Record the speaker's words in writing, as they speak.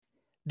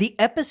The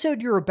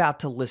episode you're about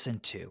to listen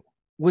to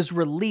was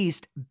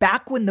released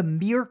back when the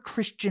Mere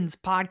Christians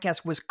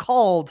podcast was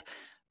called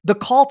The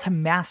Call to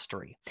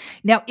Mastery.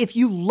 Now, if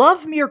you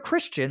love Mere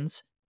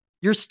Christians,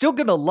 you're still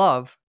going to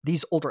love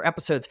these older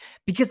episodes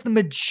because the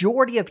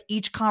majority of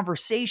each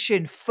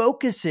conversation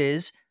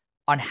focuses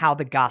on how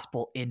the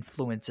gospel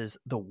influences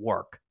the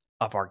work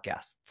of our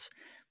guests.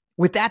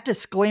 With that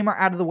disclaimer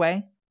out of the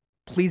way,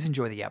 please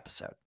enjoy the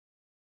episode.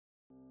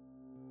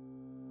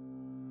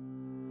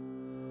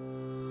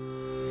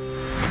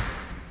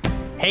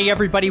 Hey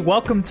everybody,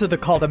 welcome to The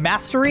Call to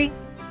Mastery.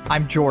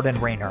 I'm Jordan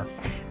Rayner.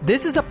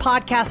 This is a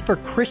podcast for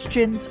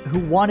Christians who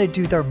want to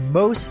do their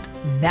most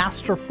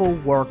masterful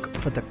work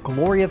for the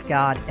glory of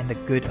God and the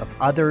good of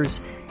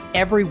others.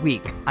 Every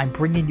week, I'm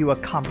bringing you a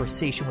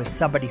conversation with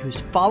somebody who's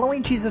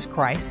following Jesus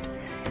Christ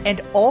and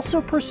also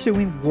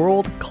pursuing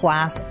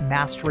world-class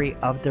mastery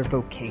of their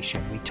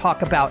vocation. We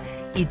talk about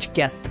each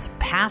guest's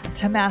path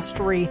to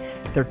mastery,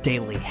 their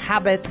daily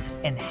habits,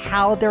 and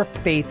how their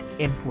faith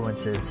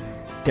influences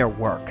their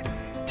work.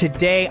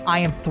 Today, I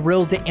am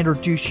thrilled to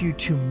introduce you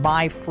to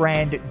my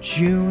friend,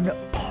 Joon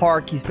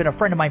Park. He's been a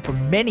friend of mine for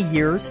many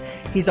years.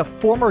 He's a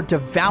former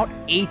devout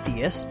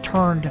atheist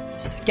turned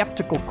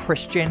skeptical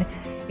Christian.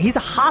 He's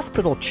a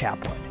hospital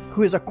chaplain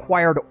who has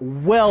acquired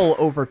well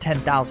over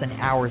 10,000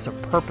 hours of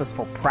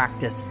purposeful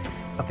practice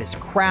of his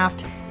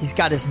craft. He's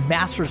got his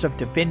Master's of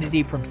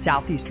Divinity from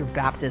Southeastern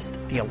Baptist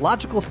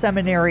Theological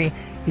Seminary.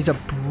 He's a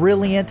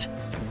brilliant,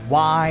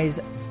 wise,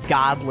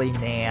 godly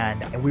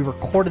man, and we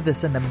recorded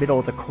this in the middle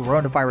of the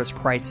coronavirus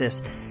crisis.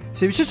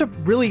 So it was just a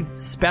really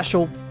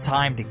special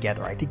time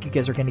together. I think you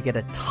guys are going to get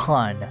a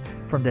ton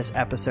from this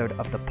episode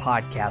of the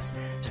podcast.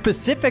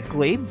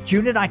 Specifically,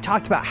 Joon and I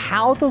talked about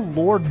how the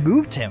Lord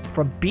moved him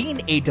from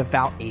being a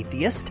devout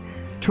atheist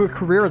to a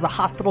career as a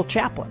hospital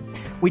chaplain.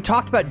 We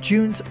talked about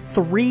Joon's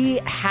 3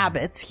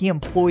 habits he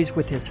employs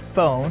with his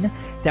phone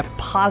that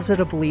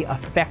positively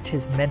affect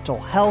his mental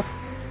health.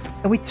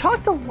 And we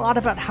talked a lot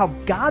about how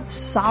God's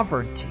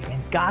sovereignty and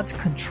God's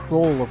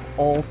control of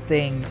all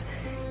things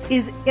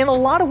is in a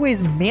lot of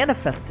ways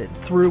manifested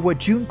through what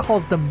Joon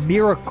calls the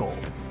miracle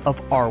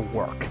of our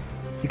work.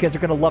 You guys are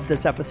going to love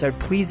this episode.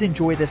 Please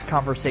enjoy this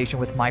conversation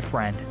with my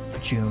friend,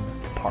 Joon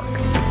Park.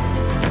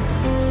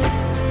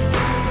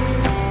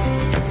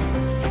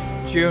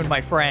 Joon,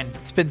 my friend,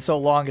 it's been so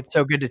long. It's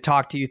so good to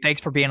talk to you.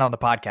 Thanks for being on the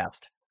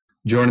podcast.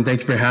 Jordan,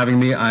 thank you for having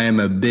me. I am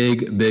a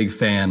big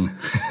fan.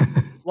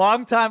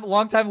 Long time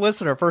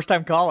listener, first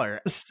time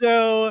caller.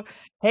 So,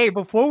 hey,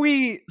 before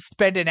we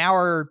spend an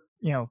hour,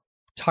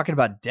 talking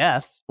about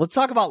death, let's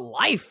talk about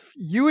life.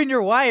 You and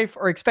your wife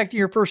are expecting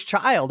your first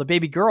child, a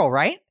baby girl,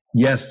 right?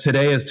 Yes,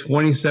 today is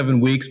 27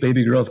 weeks.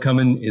 Baby girl's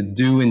coming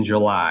due in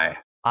July.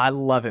 I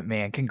love it,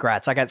 man.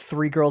 Congrats. I got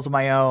 3 girls of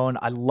my own.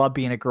 I love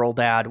being a girl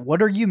dad.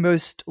 What are you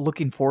most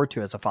looking forward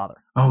to as a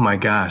father? Oh my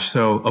gosh.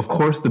 So, of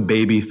course, the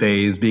baby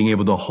phase, being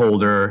able to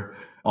hold her,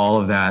 all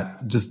of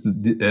that, just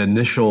the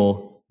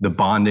initial, the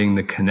bonding,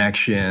 the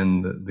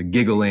connection, the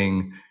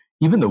giggling,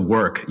 even the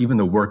work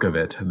of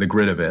it, the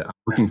grit of it. I'm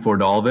looking forward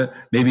to all of it.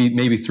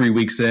 Maybe 3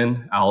 weeks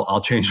in,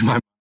 I'll change my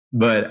mind,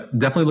 but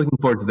definitely looking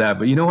forward to that.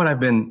 But you know what I've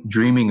been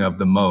dreaming of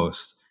the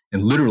most,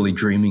 and literally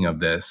dreaming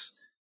of this,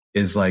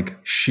 is like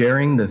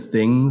sharing the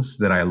things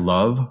that I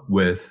love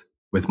with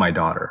my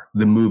daughter,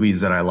 the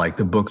movies that I like,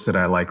 the books that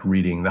I like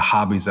reading, the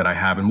hobbies that I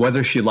have. And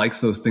whether she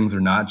likes those things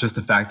or not, just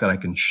the fact that I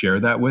can share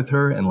that with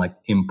her and like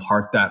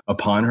impart that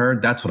upon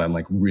her, that's what I'm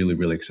like really,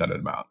 really excited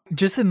about.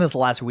 Just in this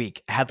last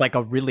week, I had like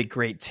a really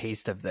great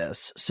taste of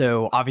this.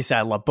 So obviously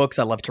I love books.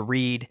 I love to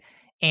read.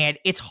 And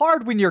it's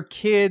hard when your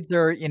kids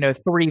are,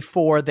 3,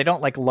 4, they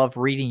don't like love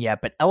reading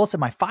yet. But Ellison,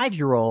 my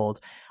 5-year-old,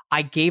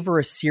 I gave her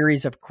a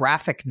series of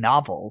graphic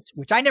novels,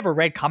 which I never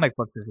read comic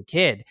books as a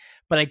kid,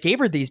 but I gave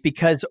her these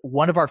because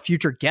one of our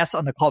future guests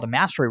on the Call to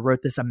Mastery wrote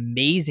this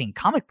amazing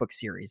comic book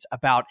series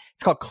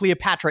it's called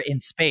Cleopatra in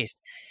Space.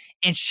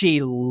 And she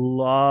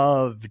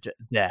loved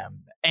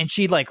them. And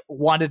she like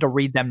wanted to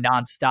read them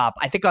nonstop.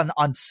 I think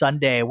on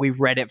Sunday, we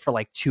read it for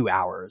like 2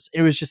 hours.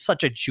 It was just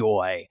such a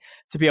joy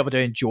to be able to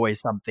enjoy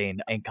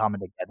something in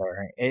common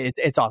together.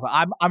 It's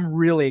awesome. I'm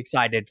really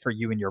excited for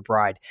you and your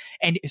bride.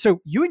 And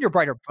so you and your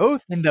bride are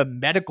both in the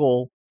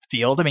medical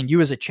field. I mean,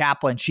 you as a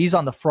chaplain, she's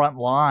on the front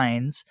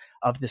lines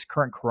of this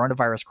current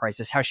coronavirus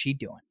crisis. How's she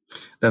doing?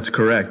 That's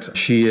correct.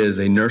 She is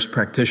a nurse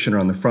practitioner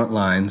on the front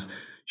lines.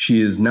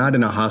 She is not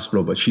in a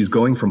hospital, but she's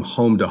going from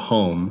home to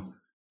home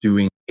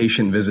doing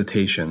patient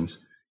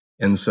visitations.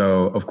 And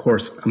so, of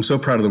course, I'm so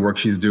proud of the work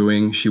she's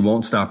doing. She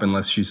won't stop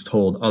unless she's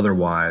told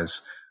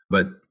otherwise.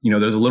 But,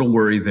 there's a little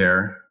worry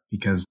there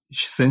because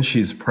since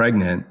she's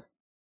pregnant,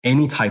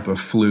 any type of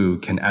flu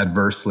can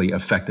adversely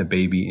affect a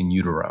baby in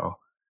utero.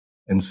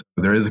 And so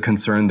there is a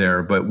concern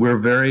there, but we're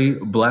very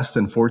blessed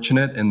and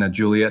fortunate in that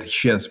Juliet,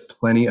 she has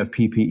plenty of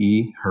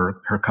PPE.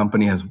 Her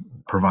company has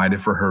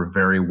provided for her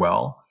very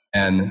well.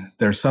 And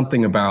there's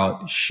something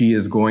about she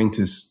is going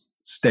to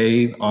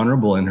stay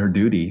honorable in her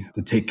duty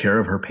to take care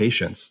of her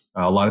patients.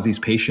 A lot of these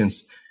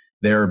patients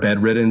They're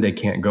bedridden. They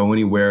can't go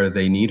anywhere.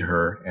 They need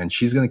her, and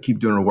she's going to keep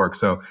doing her work.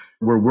 So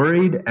we're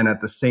worried. And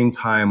at the same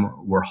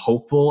time, we're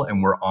hopeful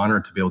and we're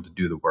honored to be able to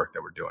do the work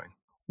that we're doing.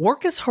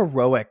 Work is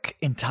heroic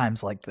in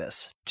times like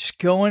this. Just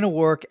going to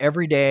work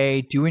every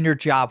day, doing your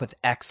job with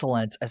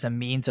excellence as a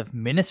means of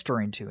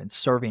ministering to and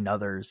serving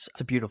others.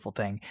 It's a beautiful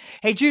thing.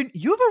 Hey, Joon,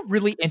 you have a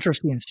really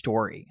interesting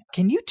story.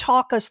 Can you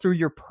talk us through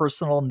your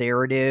personal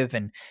narrative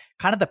and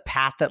kind of the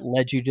path that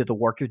led you to the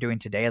work you're doing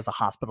today as a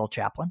hospital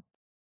chaplain?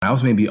 I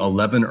was maybe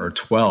 11 or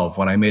 12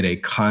 when I made a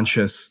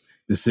conscious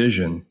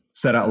decision,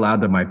 said out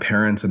loud to my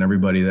parents and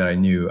everybody that I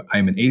knew,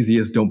 I'm an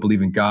atheist, don't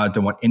believe in God,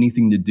 don't want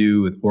anything to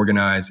do with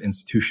organized,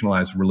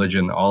 institutionalized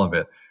religion, all of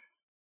it.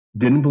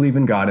 Didn't believe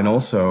in God, and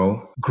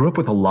also grew up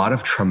with a lot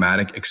of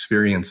traumatic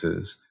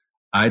experiences.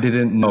 I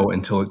didn't know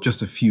until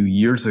just a few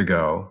years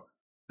ago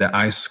that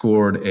I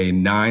scored a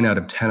 9 out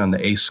of 10 on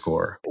the A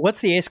score. What's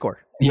the A score?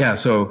 Yeah,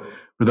 so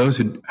for those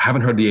who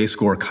haven't heard the A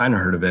score, kind of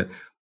heard of it,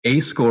 A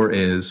score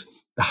is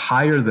the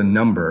higher the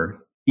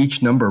number,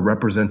 each number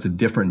represents a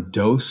different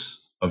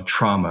dose of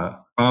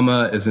trauma.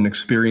 Trauma is an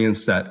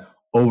experience that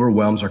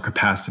overwhelms our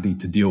capacity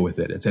to deal with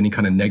it. It's any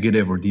kind of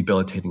negative or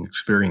debilitating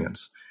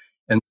experience.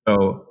 And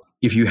so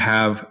if you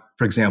have,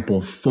 for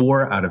example,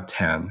 4 out of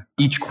 10,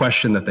 each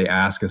question that they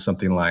ask is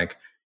something like,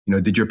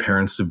 did your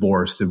parents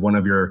divorce? Did one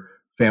of your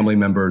family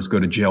members go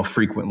to jail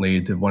frequently?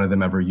 Did one of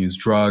them ever use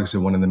drugs? Did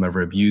one of them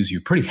ever abuse you?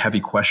 Pretty heavy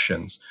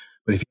questions.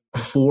 But if you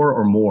have 4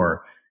 or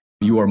more,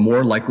 you are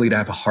more likely to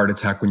have a heart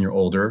attack when you're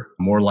older,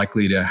 more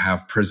likely to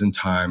have prison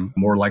time,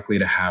 more likely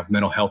to have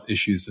mental health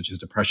issues such as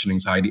depression,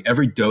 anxiety.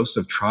 Every dose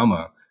of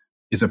trauma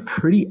is a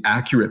pretty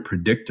accurate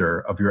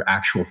predictor of your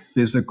actual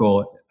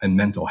physical and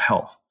mental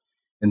health.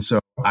 And so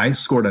I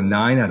scored a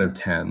 9 out of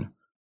 10,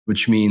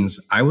 which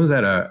means I was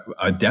at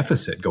a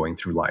deficit going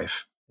through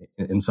life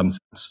in some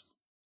sense.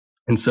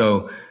 And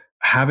so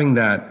having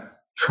that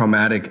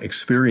traumatic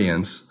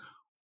experience,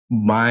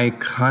 my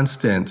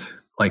constant,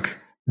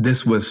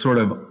 this was sort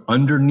of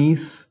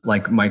underneath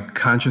my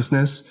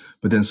consciousness,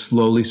 but then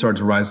slowly started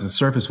to rise to the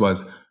surface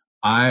was,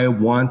 I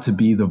want to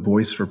be the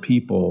voice for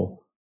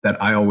people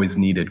that I always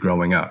needed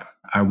growing up.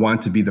 I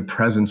want to be the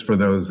presence for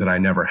those that I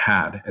never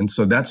had. And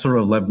so that sort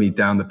of led me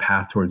down the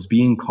path towards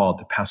being called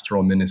to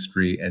pastoral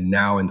ministry and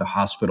now into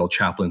hospital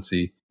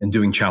chaplaincy and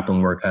doing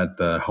chaplain work at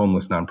the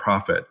homeless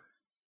nonprofit.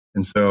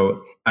 And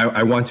so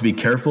I want to be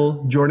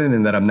careful, Jordan,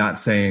 in that I'm not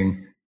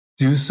saying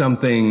do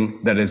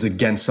something that is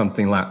against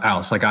something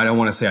else. I don't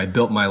want to say I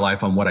built my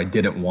life on what I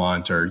didn't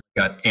want or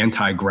got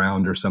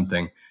anti-ground or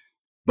something.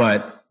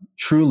 But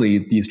truly,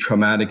 these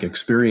traumatic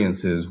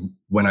experiences,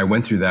 when I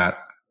went through that,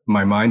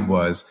 my mind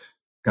was,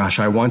 gosh,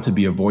 I want to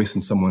be a voice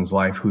in someone's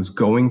life who's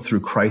going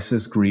through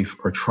crisis, grief,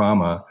 or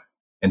trauma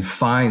and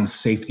finds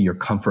safety or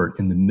comfort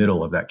in the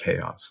middle of that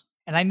chaos.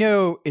 And I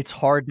know it's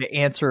hard to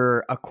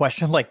answer a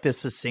question like this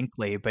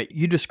succinctly, but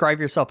you describe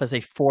yourself as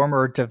a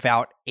former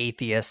devout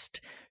atheist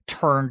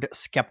turned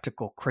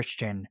skeptical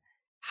Christian.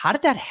 How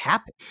did that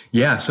happen?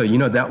 Yeah, so,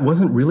 that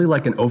wasn't really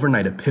like an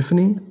overnight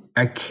epiphany.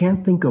 I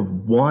can't think of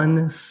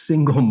one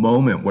single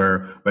moment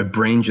where my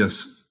brain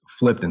just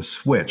flipped and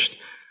switched.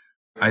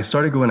 I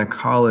started going to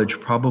college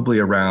probably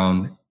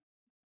around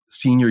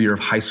senior year of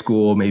high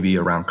school, maybe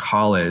around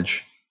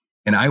college.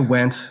 And I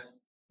went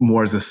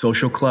more as a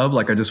social club.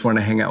 I just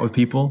wanted to hang out with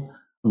people,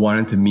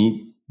 wanted to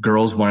meet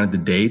girls, wanted to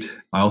date.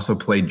 I also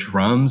played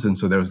drums. And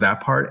so there was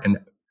that part. And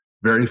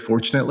very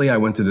fortunately, I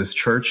went to this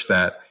church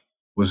that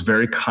was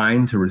very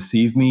kind to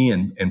receive me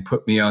and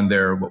put me on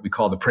their, what we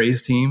call the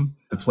praise team,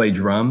 to play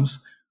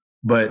drums.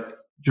 But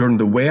Jordan,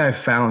 the way I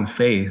found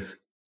faith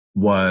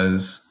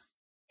was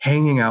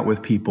hanging out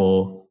with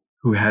people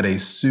who had a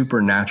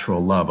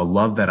supernatural love, a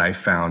love that I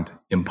found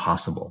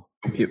impossible.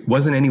 It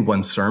wasn't any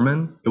one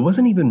sermon. It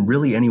wasn't even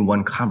really any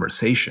one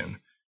conversation.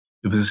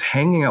 It was just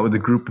hanging out with a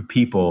group of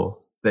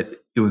people that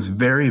it was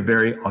very,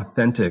 very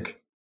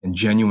authentic and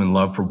genuine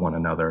love for one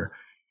another.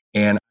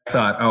 And I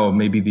thought, oh,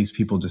 maybe these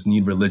people just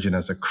need religion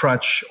as a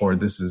crutch, or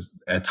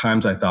at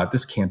times I thought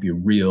this can't be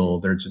real.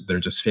 They're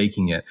just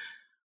faking it.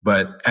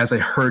 But as I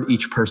heard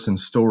each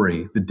person's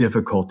story, the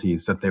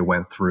difficulties that they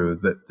went through,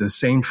 the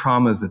same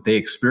traumas that they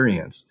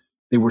experienced,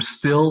 they were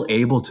still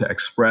able to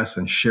express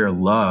and share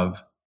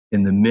love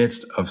in the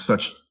midst of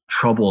such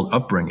troubled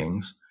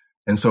upbringings.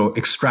 And so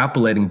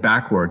extrapolating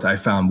backwards, I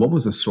found what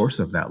was the source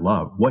of that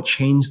love? What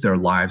changed their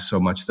lives so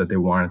much that they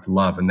wanted to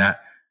love? And that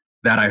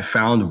I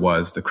found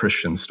was the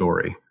Christian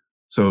story.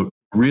 So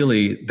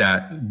really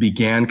that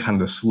began kind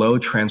of the slow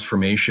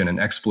transformation and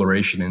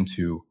exploration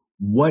into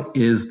what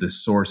is the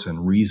source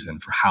and reason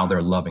for how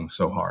they're loving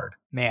so hard.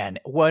 Man,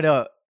 what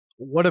a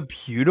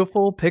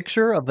beautiful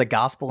picture of the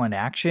gospel in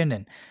action,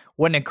 and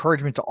what an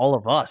encouragement to all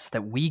of us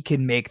that we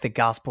can make the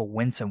gospel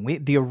winsome.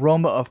 The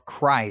aroma of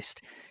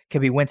Christ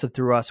can be winsome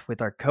through us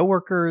with our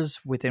coworkers,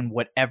 within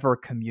whatever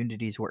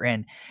communities we're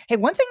in. Hey,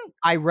 one thing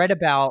I read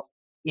about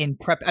in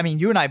prep,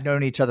 you and I have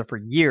known each other for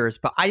years,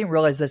 but I didn't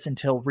realize this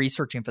until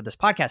researching for this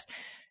podcast.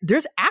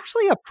 There's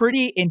actually a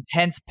pretty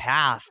intense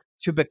path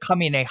to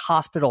becoming a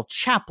hospital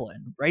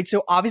chaplain, right?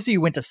 So obviously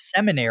you went to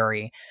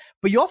seminary,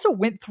 but you also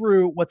went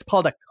through what's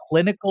called a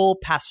clinical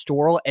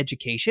pastoral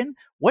education.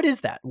 What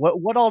is that?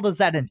 What all does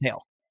that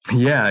entail?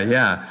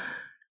 Yeah.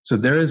 So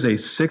there is a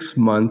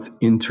 6-month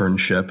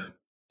internship,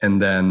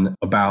 and then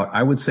about,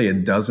 I would say, a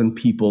dozen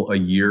people a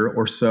year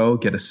or so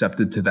get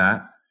accepted to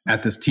that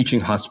at this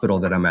teaching hospital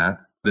that I'm at.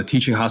 The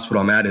teaching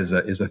hospital I'm at is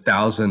a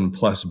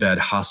 1,000+ bed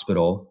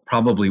hospital,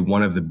 probably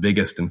one of the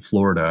biggest in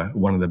Florida,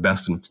 one of the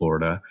best in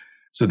Florida.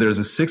 So there's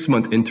a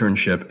 6-month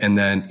internship. And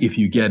then if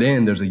you get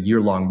in, there's a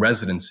year-long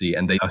residency,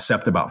 and they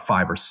accept about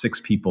 5 or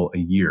 6 people a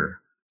year.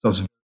 So I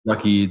was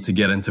lucky to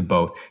get into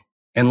both.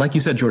 And like you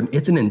said, Jordan,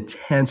 it's an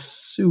intense,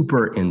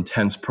 super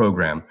intense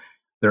program.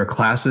 There are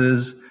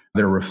classes,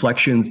 there are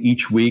reflections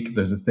each week.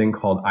 There's a thing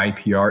called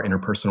IPR,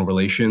 interpersonal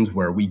relations,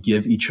 where we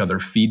give each other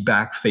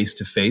feedback face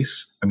to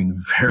face. I mean,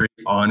 very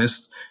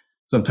honest,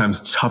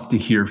 sometimes tough to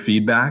hear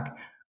feedback.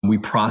 We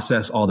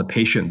process all the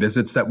patient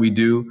visits that we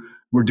do.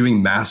 We're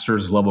doing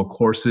master's level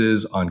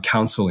courses on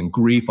counseling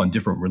grief, on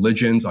different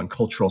religions, on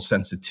cultural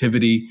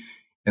sensitivity.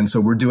 And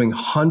so we're doing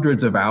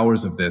hundreds of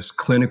hours of this,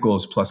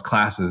 clinicals plus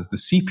classes. The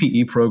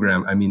CPE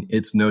program, I mean,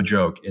 it's no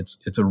joke.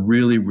 It's a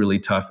really, really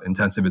tough,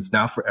 intensive. It's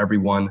not for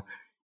everyone.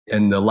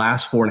 In the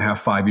last 4.5,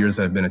 5 years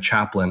that I've been a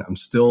chaplain, I'm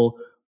still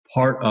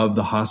part of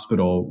the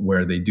hospital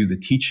where they do the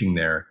teaching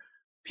there.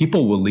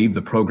 People will leave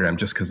the program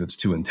just because it's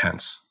too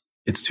intense.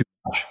 It's too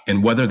much.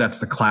 And whether that's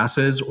the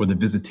classes or the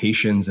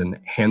visitations and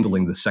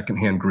handling the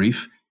secondhand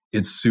grief,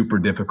 it's super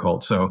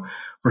difficult. So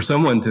for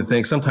someone to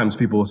think, sometimes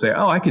people will say,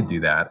 oh, I could do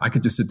that. I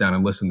could just sit down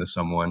and listen to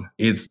someone.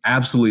 It's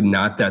absolutely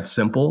not that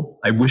simple.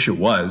 I wish it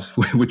was,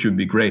 which would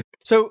be great.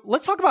 So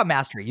let's talk about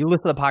mastery. You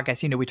listen to the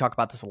podcast, you know we talk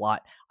about this a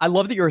lot. I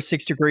love that you're a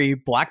 6th-degree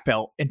black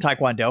belt in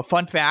Taekwondo.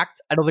 Fun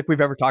fact, I don't think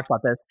we've ever talked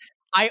about this.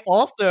 I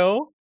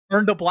also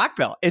earned a black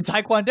belt in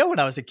Taekwondo when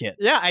I was a kid.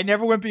 Yeah, I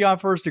never went beyond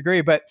 1st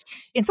degree, but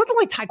in something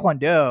like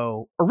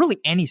Taekwondo, or really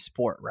any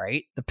sport,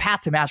 right? The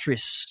path to mastery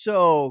is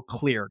so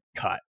clear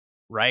cut.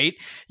 Right?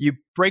 You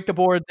break the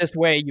board this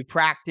way, you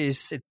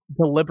practice, it's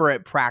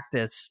deliberate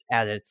practice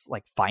at its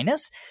like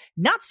finest.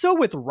 Not so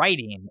with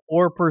writing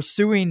or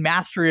pursuing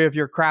mastery of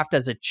your craft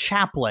as a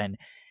chaplain.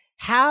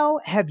 How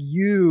have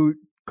you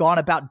gone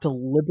about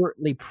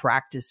deliberately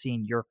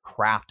practicing your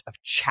craft of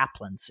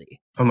chaplaincy?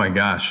 Oh my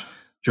gosh,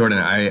 Jordan,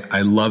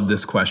 I love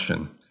this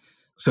question.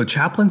 So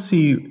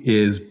chaplaincy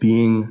is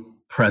being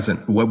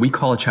present. What we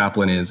call a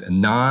chaplain is a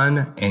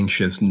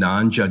non-anxious,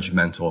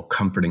 non-judgmental,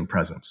 comforting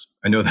presence.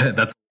 I know that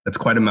that's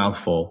quite a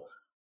mouthful,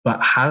 but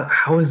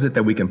how is it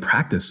that we can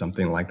practice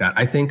something like that?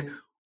 I think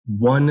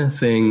one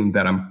thing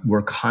that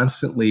we're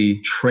constantly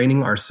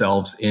training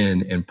ourselves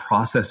in and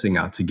processing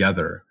out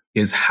together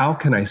is, how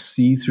can I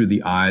see through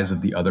the eyes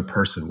of the other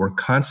person? We're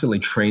constantly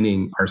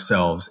training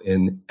ourselves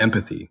in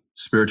empathy,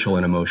 spiritual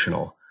and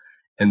emotional.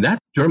 And that,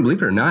 Jordan,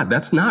 believe it or not,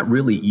 that's not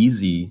really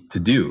easy to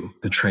do,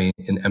 to train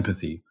in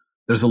empathy.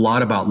 There's a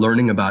lot about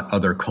learning about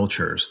other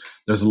cultures.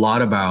 There's a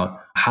lot about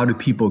how do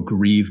people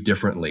grieve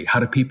differently? How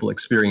do people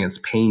experience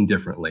pain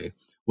differently?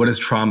 What does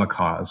trauma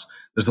cause?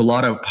 There's a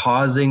lot of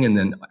pausing and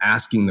then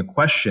asking the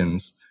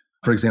questions.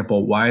 For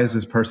example, why is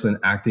this person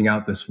acting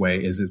out this way?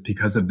 Is it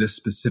because of this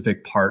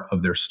specific part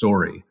of their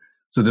story?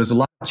 So there's a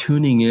lot of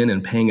tuning in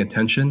and paying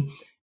attention.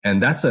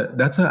 And that's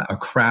a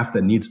craft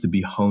that needs to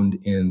be honed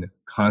in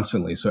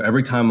constantly. So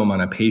every time I'm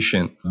on a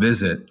patient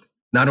visit,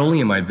 not only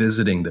am I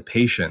visiting the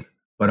patient,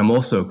 but I'm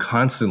also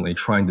constantly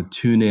trying to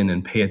tune in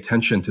and pay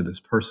attention to this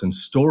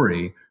person's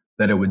story,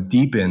 that it would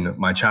deepen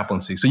my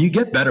chaplaincy. So you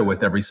get better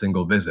with every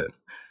single visit.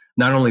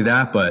 Not only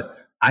that, but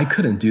I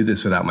couldn't do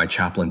this without my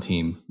chaplain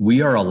team.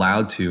 We are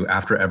allowed to,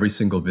 after every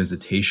single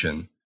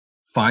visitation,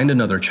 find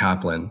another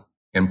chaplain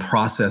and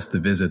process the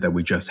visit that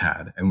we just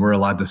had. And we're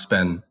allowed to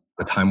spend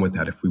the time with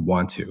that if we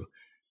want to.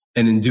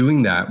 And in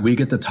doing that, we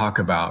get to talk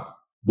about,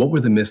 what were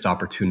the missed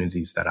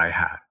opportunities that I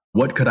had?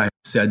 What could I have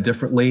said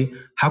differently?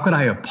 How could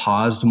I have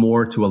paused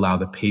more to allow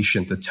the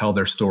patient to tell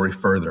their story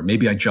further?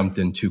 Maybe I jumped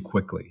in too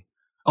quickly.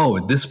 Oh,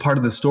 this part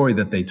of the story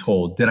that they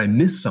told, did I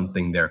miss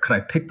something there? Could I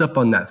picked up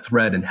on that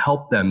thread and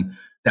help them,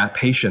 that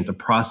patient, to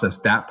process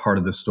that part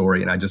of the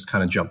story, and I just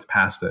kind of jumped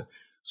past it?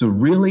 So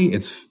really,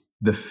 it's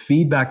the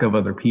feedback of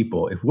other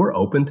people. If we're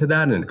open to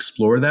that and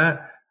explore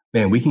that,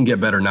 man, we can get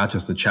better, not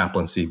just at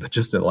chaplaincy, but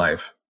just at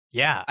life.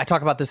 Yeah, I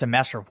talk about this in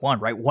Master of One,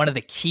 right? One of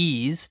the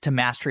keys to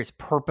mastery is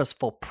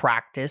purposeful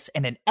practice,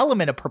 and an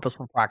element of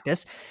purposeful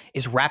practice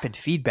is rapid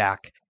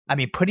feedback. I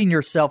mean, putting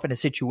yourself in a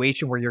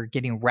situation where you're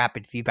getting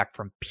rapid feedback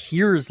from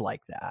peers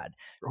like that,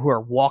 who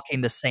are walking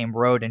the same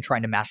road and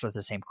trying to master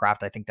the same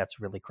craft, I think that's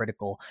really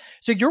critical.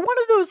 So you're one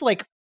of those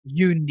like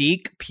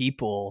unique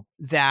people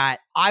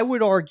that I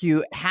would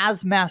argue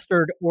has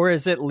mastered, or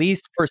is at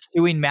least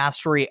pursuing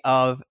mastery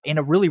of, in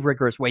a really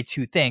rigorous way,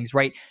 2 things,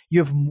 right? You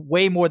have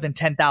way more than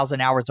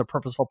 10,000 hours of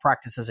purposeful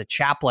practice as a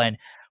chaplain,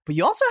 but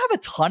you also have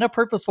a ton of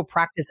purposeful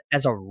practice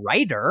as a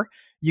writer.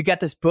 You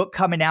got this book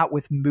coming out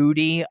with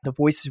Moody, The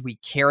Voices We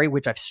Carry,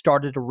 which I've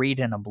started to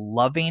read and I'm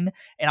loving.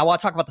 And I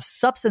want to talk about the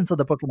substance of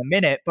the book in a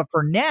minute. But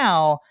for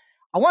now,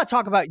 I want to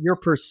talk about your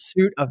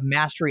pursuit of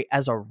mastery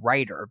as a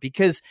writer,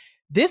 because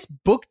this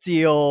book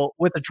deal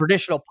with a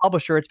traditional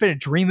publisher, it's been a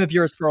dream of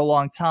yours for a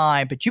long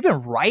time, but you've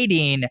been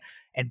writing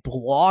and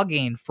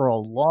blogging for a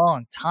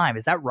long time.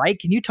 Is that right?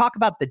 Can you talk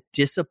about the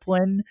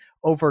discipline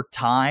over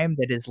time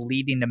that is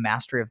leading to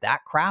mastery of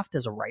that craft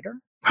as a writer?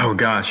 Oh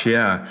gosh,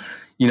 yeah.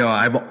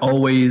 I've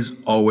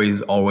always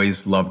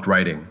loved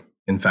writing.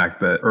 In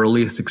fact, the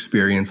earliest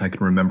experience I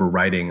can remember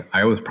writing,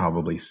 I was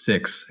probably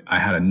 6. I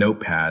had a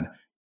notepad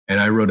and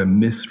I wrote a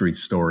mystery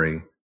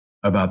story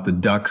about the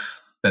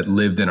ducks that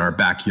lived in our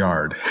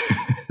backyard.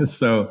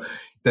 So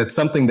that's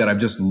something that I've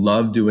just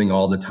loved doing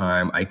all the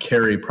time. I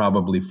carry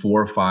probably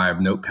 4 or 5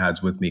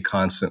 notepads with me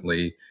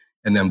constantly.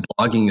 And then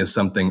blogging is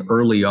something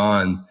early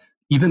on,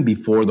 even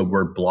before the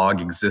word blog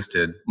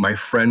existed, my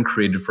friend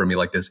created for me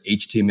like this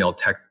HTML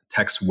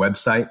text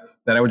website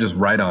that I would just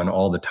write on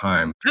all the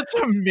time. That's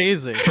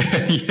amazing.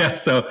 Yeah.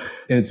 So,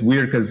 and it's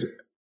weird because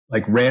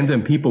like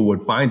random people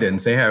would find it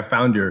and say, hey, I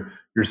found your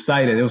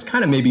site. And it was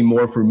kind of maybe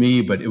more for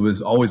me, but it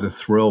was always a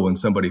thrill when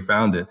somebody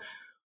found it.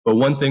 But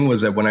one thing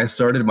was that when I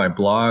started my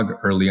blog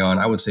early on,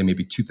 I would say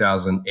maybe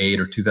 2008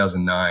 or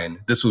 2009,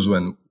 this was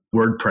when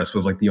WordPress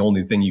was like the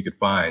only thing you could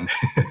find.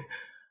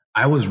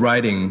 I was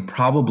writing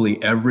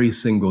probably every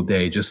single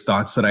day, just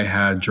thoughts that I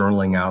had,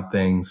 journaling out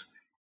things.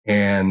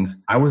 And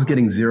I was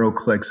getting 0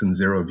 clicks and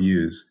 0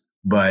 views.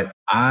 But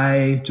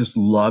I just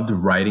loved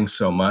writing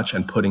so much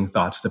and putting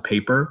thoughts to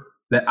paper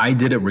that I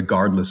did it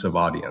regardless of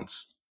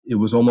audience. It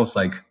was almost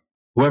like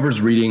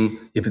whoever's reading,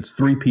 if it's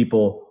 3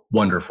 people,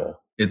 wonderful.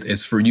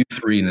 It's for you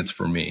 3 and it's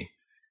for me.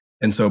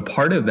 And so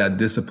part of that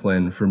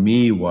discipline for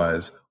me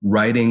was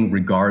writing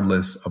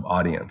regardless of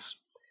audience.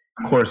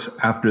 Of course,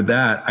 after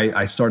that,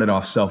 I started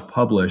off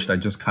self-published. I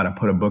just kind of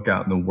put a book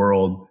out in the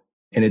world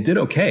and it did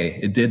okay.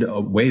 It did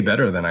way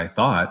better than I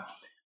thought.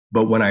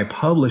 But when I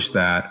published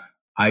that,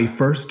 I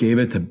first gave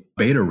it to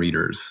beta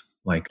readers,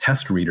 like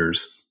test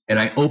readers, and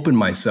I opened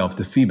myself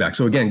to feedback.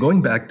 So again,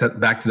 going back to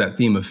that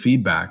theme of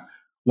feedback,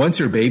 once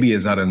your baby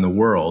is out in the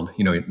world,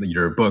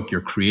 your book,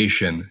 your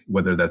creation,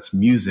 whether that's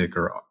music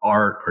or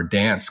art or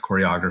dance,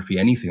 choreography,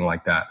 anything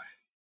like that,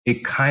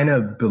 it kind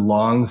of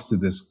belongs to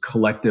this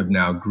collective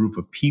now group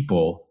of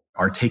people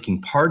are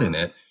taking part in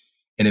it.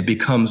 And it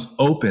becomes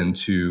open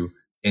to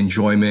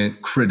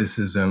enjoyment,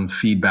 criticism,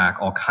 feedback,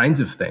 all kinds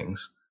of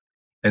things.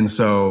 And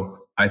so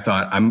I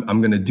thought I'm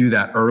going to do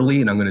that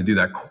early and I'm going to do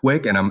that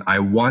quick. And I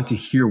want to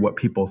hear what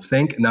people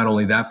think. Not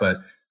only that, but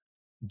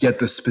get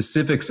the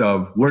specifics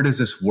of where does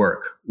this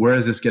work? Where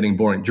is this getting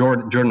boring?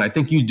 Jordan, I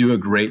think you do a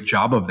great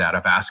job of that,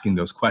 of asking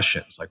those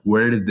questions. Like,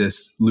 where did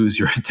this lose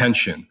your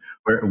attention?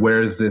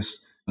 Where is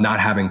this not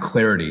having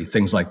clarity?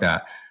 Things like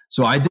that.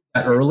 So I did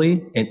that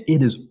early and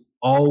it is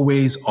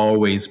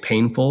always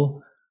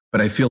painful.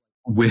 But I feel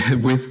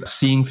with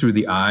seeing through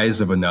the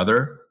eyes of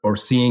another or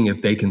seeing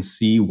if they can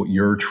see what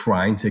you're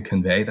trying to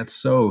convey, that's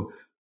so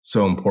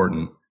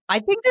important. I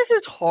think this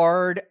is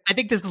hard. I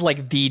think this is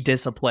like the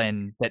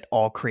discipline that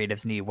all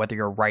creatives need, whether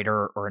you're a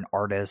writer or an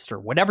artist or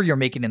whatever you're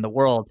making in the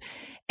world.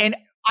 And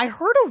I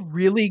heard a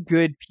really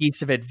good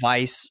piece of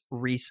advice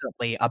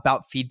recently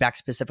about feedback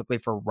specifically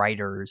for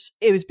writers.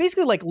 It was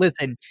basically like,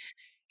 listen,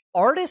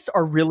 artists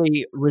are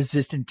really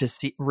resistant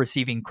to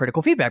receiving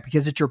critical feedback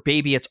because it's your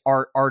baby, it's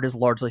art. Art is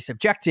largely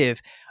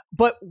subjective.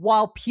 But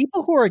while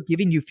people who are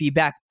giving you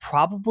feedback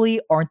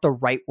probably aren't the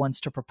right ones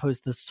to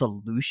propose the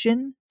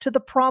solution to the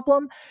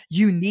problem,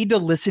 you need to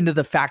listen to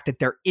the fact that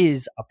there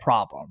is a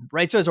problem,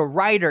 right? So as a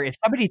writer, if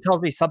somebody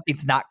tells me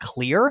something's not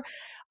clear,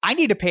 I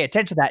need to pay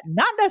attention to that.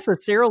 Not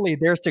necessarily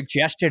their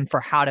suggestion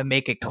for how to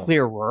make it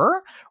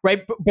clearer,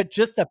 right? But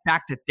just the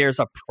fact that there's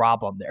a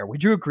problem there.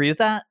 Would you agree with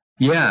that?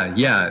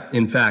 Yeah.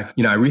 In fact,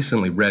 I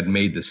recently read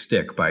Made to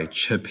Stick by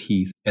Chip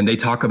Heath, and they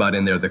talk about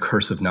in there the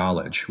curse of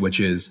knowledge, which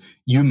is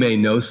you may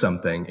know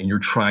something and you're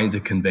trying to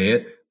convey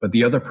it, but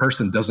the other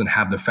person doesn't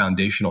have the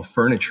foundational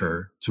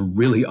furniture to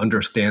really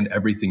understand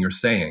everything you're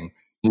saying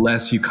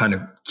unless you kind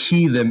of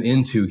key them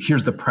into,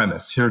 here's the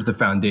premise, here's the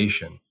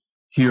foundation,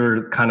 here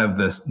are kind of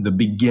the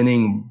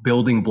beginning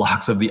building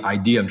blocks of the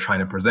idea I'm trying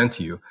to present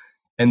to you.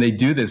 And they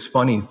do this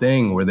funny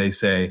thing where they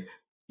say,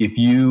 if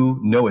you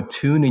know a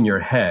tune in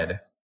your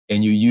head,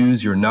 and you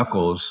use your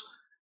knuckles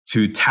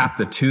to tap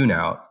the tune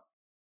out,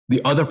 the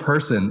other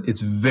person,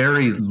 it's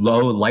very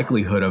low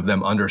likelihood of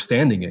them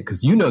understanding it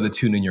because you know the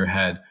tune in your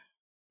head,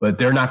 but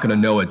they're not going to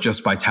know it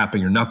just by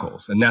tapping your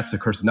knuckles. And that's the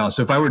curse of knowledge.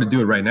 So if I were to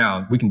do it right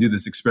now, we can do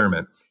this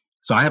experiment.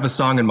 So I have a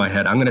song in my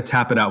head. I'm going to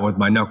tap it out with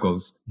my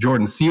knuckles.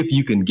 Jordan, see if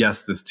you can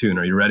guess this tune.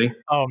 Are you ready?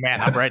 Oh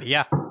man, I'm ready.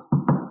 Yeah.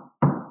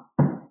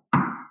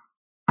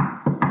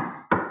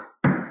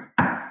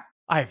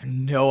 I have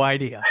no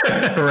idea.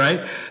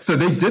 Right? So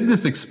they did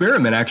this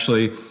experiment,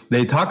 actually.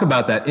 They talk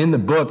about that in the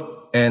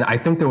book. And I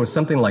think there was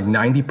something like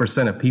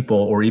 90% of people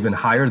or even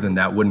higher than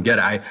that wouldn't get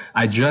it.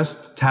 I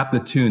just tapped the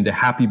tune to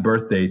Happy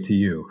Birthday to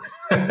You.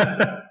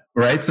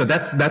 Right? So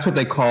that's what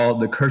they call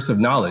the curse of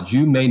knowledge.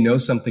 You may know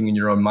something in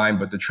your own mind,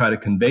 but to try to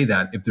convey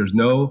that, if there's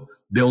no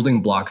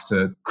building blocks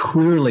to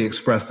clearly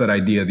express that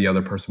idea, the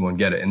other person won't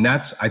get it. And I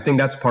think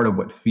that's part of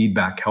what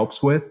feedback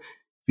helps with.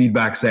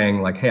 feedback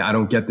saying like, hey, I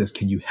don't get this.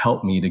 Can you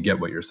help me to get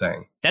what you're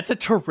saying? That's a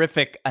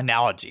terrific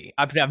analogy.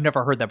 I've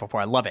never heard that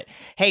before. I love it.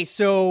 Hey,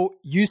 so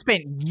you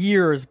spent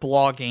years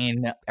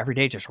blogging every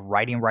day, just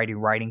writing,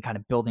 kind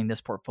of building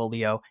this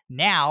portfolio.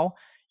 Now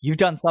you've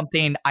done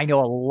something I know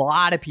a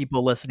lot of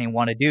people listening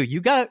want to do. You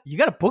got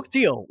a book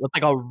deal with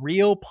like a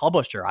real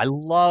publisher. I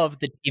love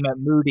the team at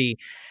Moody.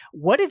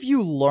 What have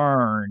you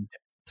learned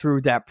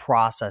through that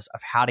process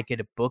of how to get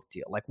a book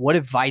deal? Like, what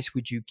advice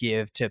would you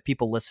give to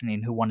people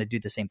listening who want to do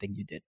the same thing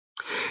you did?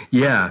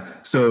 Yeah.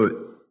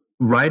 So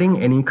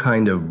writing any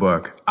kind of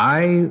book,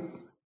 I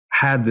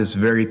had this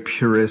very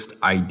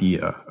purist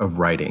idea of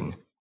writing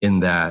in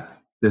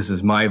that this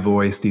is my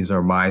voice. These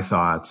are my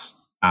thoughts.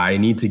 I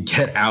need to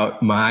get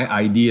out my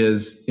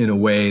ideas in a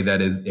way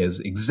that is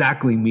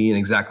exactly me and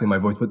exactly my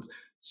voice. But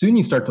soon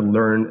you start to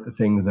learn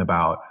things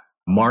about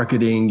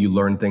marketing. You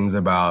learn things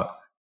about,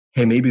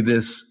 hey, maybe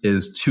this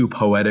is too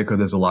poetic or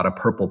there's a lot of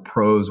purple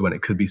prose when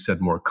it could be said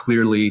more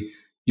clearly.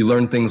 You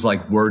learn things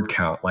like word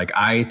count. Like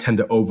I tend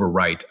to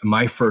overwrite.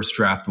 My first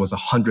draft was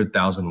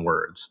 100,000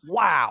 words.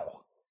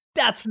 Wow.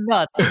 That's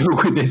nuts.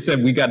 They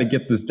said we got to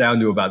get this down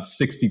to about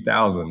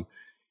 60,000.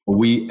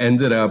 We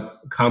ended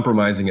up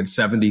compromising at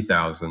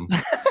 70,000.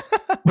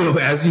 But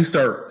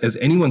as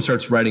anyone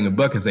starts writing a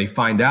book, as they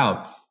find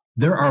out,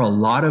 there are a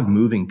lot of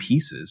moving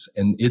pieces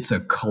and it's a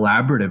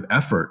collaborative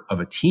effort of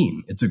a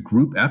team. It's a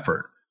group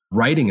effort.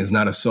 Writing is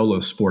not a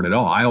solo sport at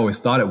all. I always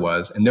thought it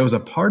was. And there was a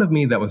part of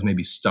me that was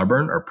maybe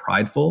stubborn or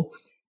prideful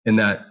in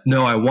that,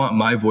 no, I want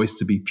my voice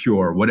to be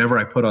pure. Whatever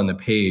I put on the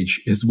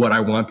page is what I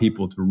want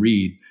people to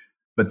read.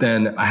 But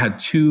then I had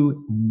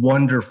two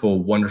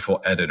wonderful, wonderful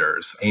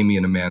editors, Amy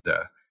and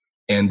Amanda,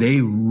 and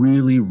they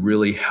really,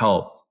 really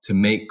helped to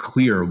make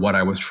clear what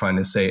I was trying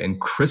to say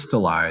and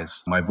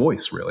crystallize my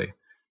voice, really.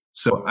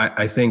 So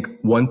I think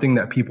one thing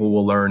that people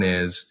will learn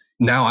is,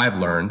 now I've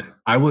learned,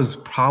 I was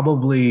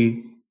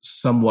probably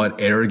somewhat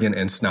arrogant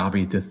and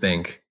snobby to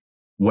think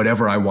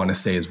whatever I want to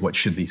say is what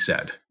should be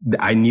said.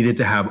 I needed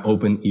to have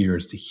open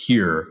ears to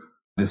hear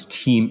this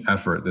team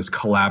effort, this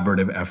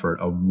collaborative effort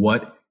of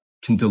what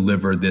can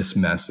deliver this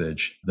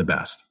message the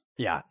best.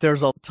 Yeah,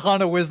 there's a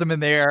ton of wisdom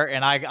in there,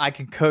 and I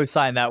can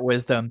co-sign that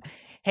wisdom.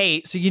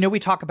 Hey, so we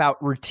talk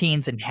about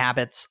routines and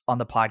habits on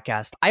the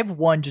podcast. I have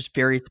one just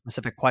very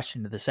specific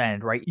question to this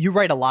end, right? You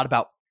write a lot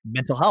about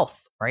mental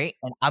health, right?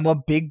 And I'm a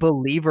big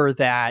believer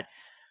that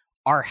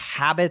our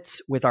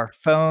habits with our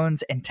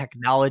phones and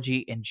technology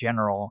in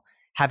general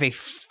have a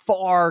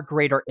far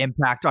greater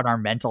impact on our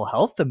mental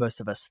health than most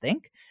of us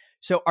think.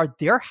 So are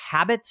there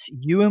habits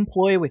you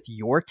employ with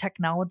your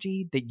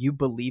technology that you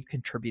believe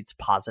contributes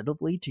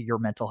positively to your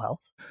mental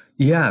health?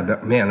 Yeah,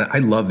 man, I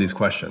love these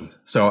questions.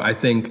 So I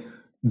think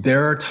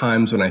there are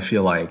times when I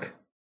feel like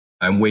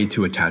I'm way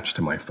too attached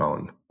to my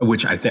phone,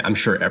 which I'm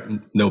sure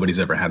nobody's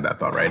ever had that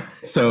thought, right?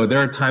 So there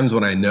are times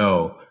when I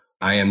know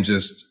I am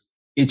just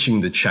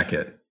itching to check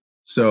it.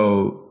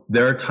 So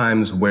there are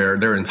times where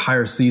there are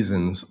entire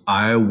seasons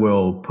I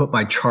will put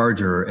my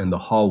charger in the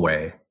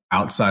hallway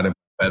outside of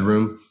my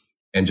bedroom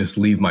and just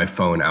leave my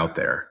phone out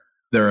there.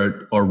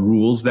 There are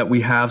rules that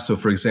we have. So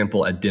for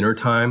example, at dinner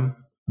time,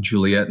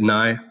 Juliet and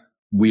I,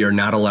 we are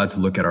not allowed to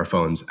look at our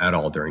phones at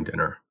all during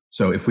dinner.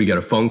 So if we get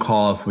a phone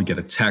call, if we get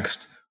a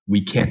text,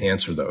 we can't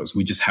answer those.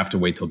 We just have to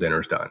wait till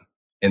dinner's done.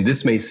 And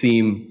this may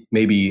seem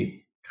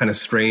maybe kind of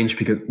strange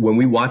because when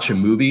we watch a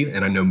movie,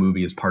 and I know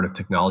movie is part of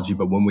technology,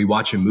 but when we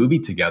watch a movie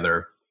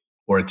together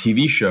or a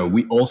TV show,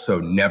 we also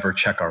never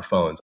check our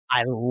phones.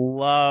 I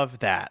love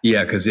that.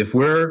 Yeah, because if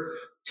we're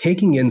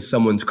taking in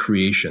someone's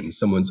creation,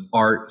 someone's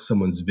art,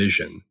 someone's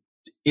vision,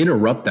 to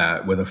interrupt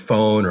that with a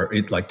phone or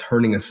it like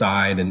turning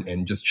aside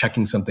and just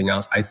checking something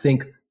else, I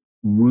think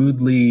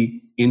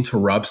rudely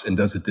interrupts and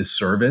does a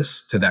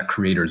disservice to that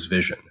creator's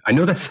vision. I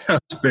know that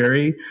sounds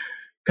very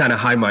kind of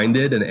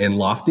high-minded and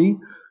lofty,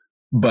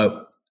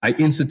 but I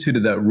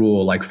instituted that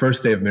rule. Like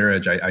first day of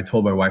marriage, I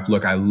told my wife,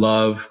 look, I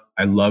love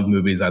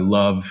movies. I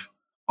love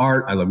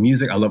art. I love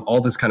music. I love all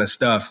this kind of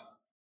stuff.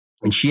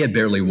 And she had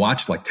barely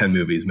watched like 10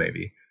 movies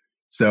maybe.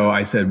 So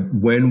I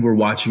said, when we're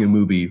watching a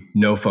movie,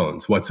 no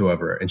phones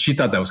whatsoever. And she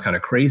thought that was kind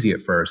of crazy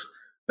at first,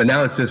 but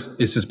now it's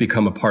just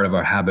become a part of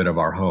our habit of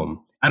our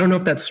home. I don't know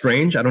if that's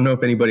strange. I don't know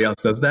if anybody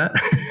else does that.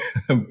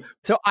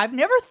 So I've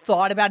never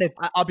thought about it.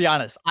 I'll be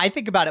honest. I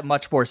think about it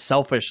much more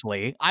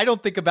selfishly. I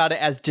don't think about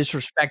it as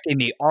disrespecting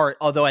the art,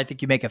 although I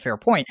think you make a fair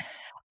point.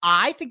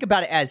 I think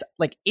about it as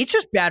like, it's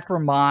just bad for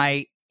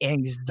my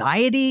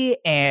anxiety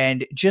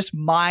and just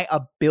my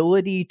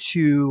ability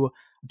to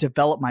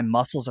develop my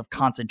muscles of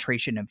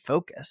concentration and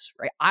focus,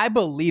 right? I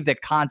believe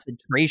that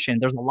concentration,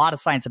 there's a lot of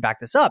science to back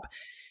this up,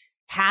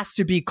 has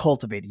to be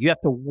cultivated. You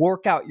have to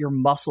work out your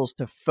muscles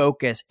to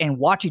focus, and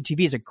watching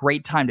TV is a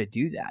great time to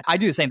do that. I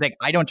do the same thing.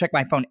 I don't check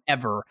my phone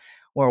ever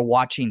while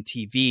watching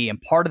TV.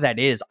 And part of that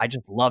is I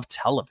just love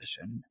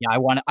television. Yeah, I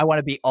want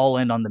to be all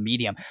in on the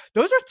medium.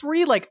 Those are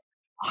three like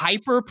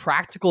hyper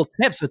practical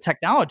tips with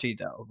technology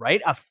though,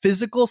 right? A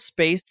physical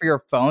space for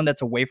your phone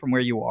that's away from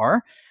where you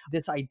are.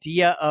 This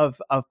idea of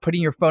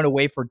putting your phone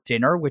away for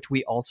dinner, which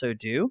we also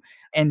do,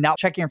 and not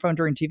checking your phone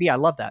during TV. I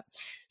love that.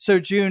 So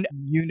Joon,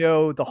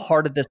 the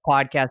heart of this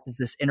podcast is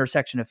this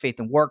intersection of faith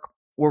and work.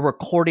 We're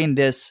recording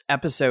this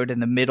episode in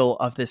the middle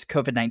of this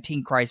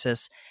COVID-19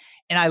 crisis.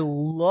 And I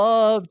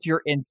loved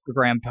your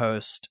Instagram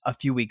post a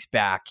few weeks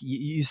back.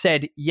 You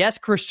said, yes,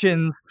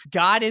 Christians,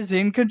 God is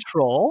in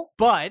control,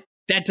 but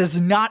that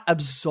does not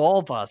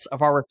absolve us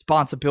of our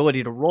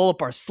responsibility to roll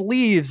up our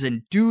sleeves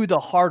and do the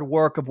hard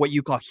work of what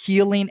you call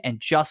healing and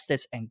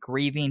justice and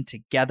grieving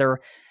together.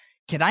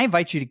 Can I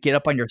invite you to get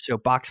up on your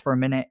soapbox for a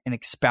minute and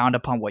expound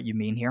upon what you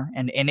mean here?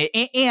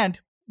 And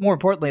more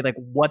importantly, like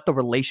what the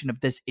relation of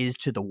this is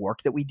to the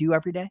work that we do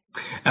every day?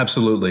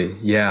 Absolutely.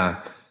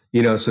 Yeah.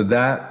 So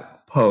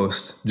that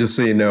post, just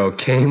so you know,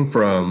 came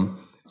from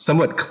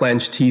somewhat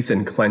clenched teeth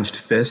and clenched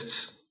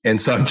fists. And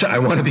so I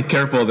want to be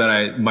careful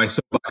that my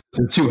soapbox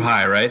isn't too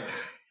high, right?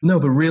 No,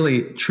 but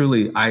really,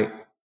 truly,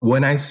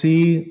 when I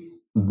see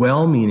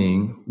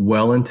well-meaning,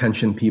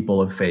 well-intentioned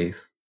people of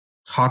faith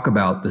talk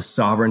about the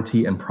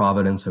sovereignty and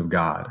providence of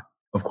God,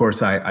 of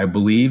course, I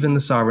believe in the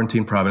sovereignty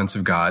and providence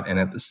of God. And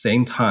at the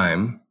same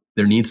time,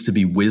 there needs to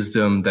be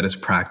wisdom that is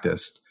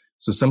practiced.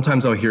 So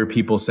sometimes I'll hear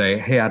people say,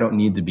 hey, I don't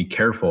need to be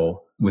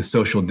careful with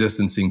social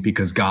distancing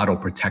because God will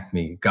protect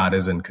me. God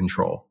is in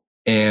control.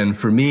 And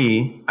for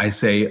me, I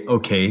say,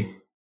 okay,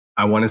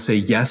 I want to say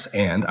yes.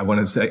 And I want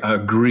to say, I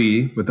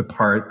agree with the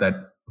part that,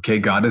 okay,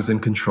 God is in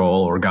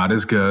control, or God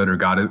is good, or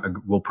God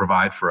will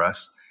provide for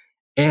us.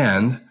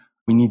 And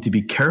we need to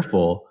be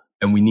careful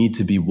and we need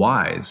to be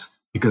wise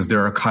because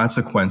there are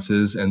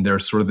consequences and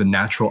there's sort of the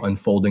natural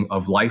unfolding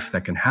of life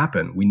that can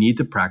happen. We need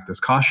to practice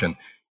caution.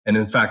 And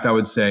in fact, I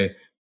would say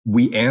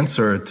we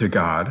answer to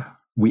God.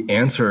 We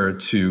answer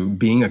to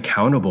being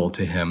accountable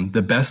to him.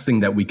 The best thing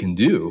that we can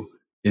do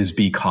is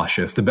be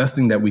cautious. The best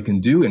thing that we can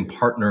do in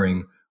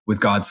partnering with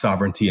God's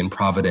sovereignty and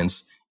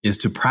providence is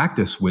to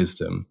practice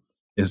wisdom,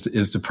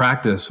 is to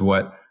practice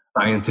what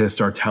scientists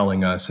are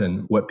telling us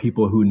and what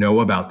people who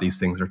know about these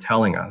things are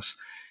telling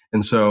us.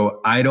 And so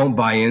I don't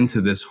buy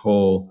into this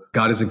whole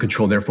God is in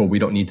control, therefore we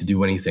don't need to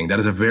do anything. That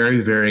is a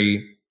very,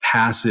 very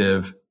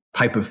passive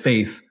type of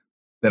faith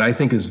that I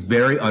think is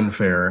very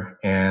unfair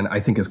and I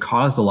think has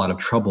caused a lot of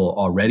trouble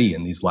already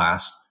in these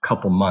last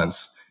couple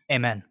months.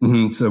 Amen.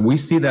 Mm-hmm. So we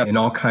see that in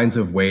all kinds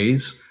of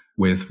ways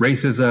with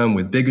racism,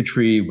 with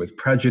bigotry, with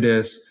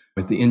prejudice,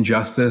 with the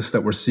injustice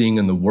that we're seeing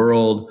in the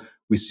world.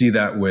 We see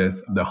that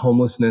with the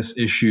homelessness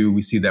issue.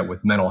 We see that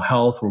with mental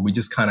health, where we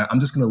just I'm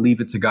just going to leave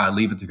it to God,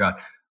 leave it to God.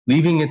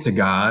 Leaving it to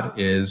God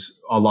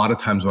is a lot of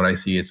times what I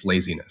see, it's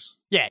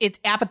laziness. Yeah, it's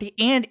apathy,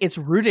 and it's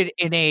rooted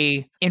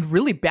in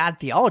really bad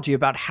theology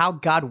about how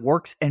God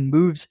works and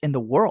moves in the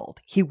world.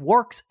 He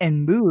works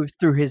and moves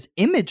through his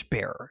image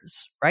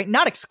bearers, right?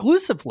 Not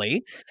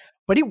exclusively,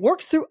 but he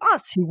works through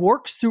us. He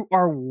works through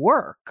our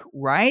work,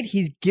 right?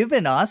 He's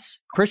given us,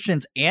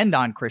 Christians and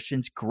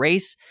non-Christians,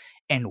 grace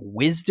and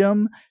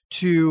wisdom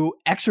to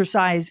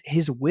exercise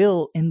his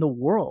will in the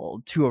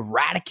world, to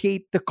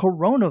eradicate the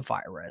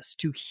coronavirus,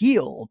 to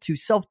heal, to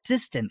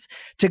self-distance,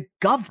 to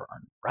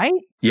govern, right?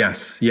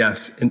 Yes.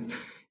 And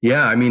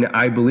yeah, I mean,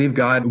 I believe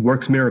God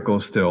works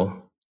miracles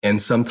still. And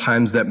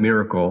sometimes that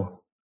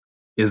miracle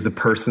is the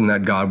person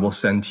that God will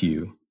send to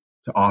you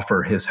to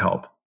offer his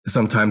help.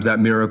 Sometimes that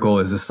miracle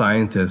is a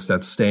scientist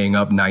that's staying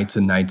up nights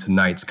and nights and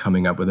nights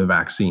coming up with a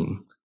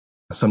vaccine.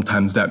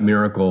 Sometimes that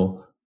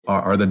miracle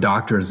are the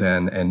doctors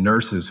and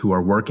nurses who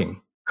are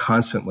working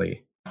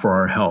constantly for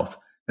our health.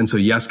 And so,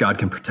 yes, God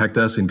can protect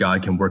us and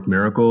God can work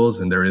miracles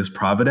and there is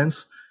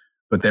providence,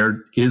 but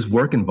there is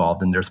work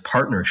involved and there's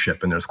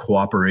partnership and there's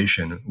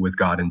cooperation with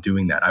God in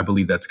doing that. I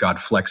believe that's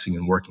God flexing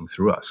and working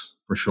through us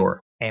for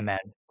sure. Amen.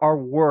 Our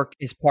work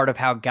is part of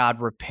how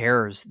God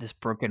repairs this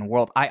broken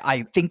world.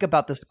 I think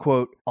about this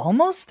quote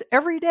almost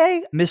every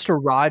day. Mr.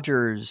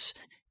 Rogers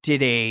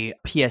did a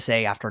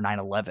PSA after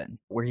 9/11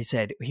 where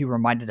he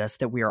reminded us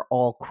that we are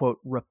all, quote,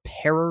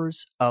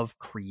 repairers of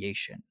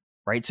creation,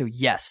 right? So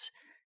yes,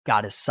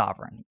 God is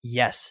sovereign.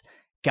 Yes,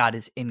 God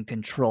is in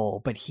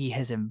control, but he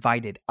has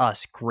invited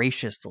us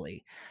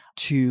graciously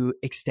to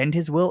extend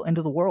his will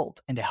into the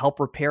world and to help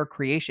repair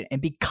creation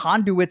and be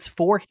conduits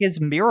for his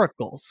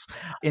miracles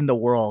in the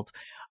world.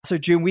 So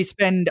Joon, we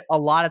spend a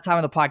lot of time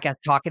on the podcast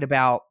talking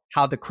about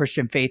how the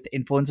Christian faith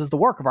influences the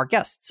work of our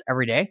guests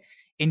every day.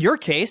 In your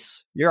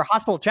case, you're a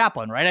hospital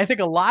chaplain, right? I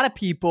think a lot of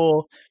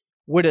people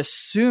would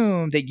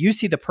assume that you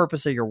see the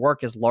purpose of your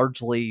work as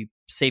largely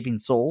saving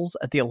souls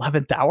at the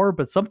 11th hour,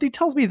 but something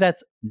tells me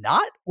that's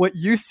not what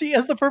you see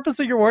as the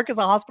purpose of your work as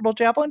a hospital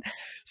chaplain.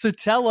 So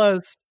tell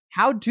us,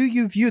 how do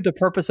you view the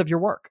purpose of your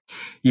work?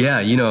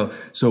 Yeah,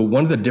 so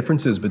one of the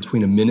differences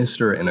between a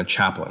minister and a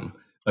chaplain,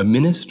 a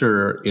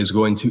minister is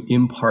going to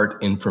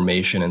impart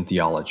information and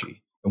theology.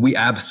 We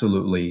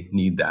absolutely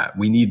need that.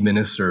 We need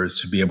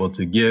ministers to be able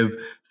to give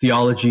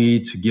theology,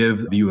 to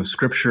give view of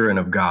scripture and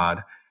of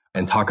God,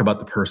 and talk about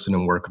the person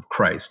and work of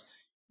Christ.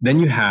 Then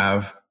you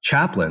have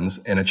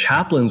chaplains, and a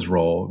chaplain's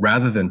role,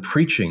 rather than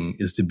preaching,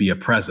 is to be a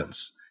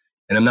presence.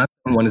 And I'm not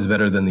saying one is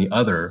better than the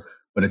other,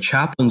 but a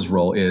chaplain's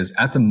role is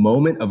at the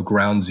moment of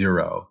ground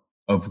zero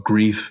of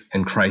grief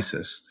and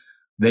crisis,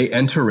 they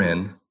enter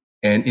in,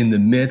 and in the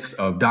midst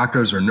of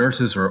doctors or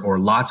nurses or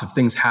lots of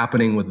things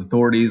happening with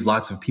authorities,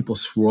 lots of people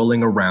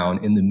swirling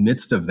around, in the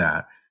midst of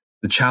that,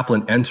 the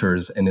chaplain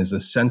enters and is a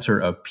center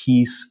of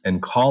peace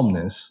and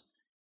calmness,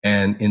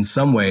 and in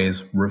some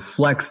ways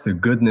reflects the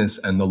goodness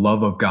and the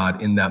love of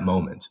God in that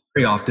moment,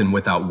 very often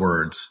without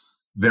words,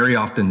 very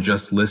often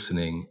just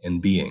listening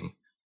and being.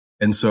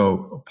 And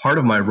so part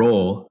of my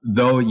role,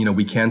 though,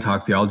 we can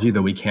talk theology,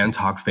 though we can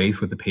talk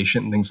faith with the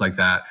patient and things like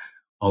that,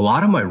 a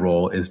lot of my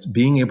role is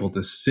being able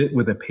to sit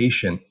with a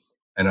patient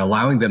and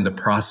allowing them to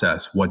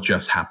process what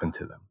just happened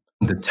to them,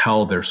 to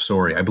tell their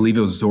story. I believe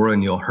it was Zora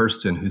Neale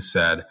Hurston who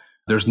said,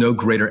 there's no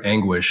greater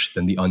anguish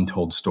than the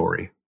untold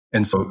story.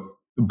 And so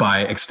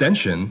by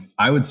extension,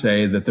 I would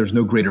say that there's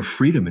no greater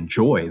freedom and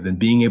joy than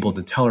being able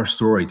to tell our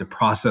story, to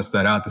process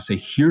that out, to say,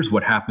 here's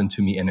what happened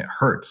to me and it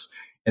hurts.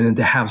 And then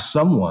to have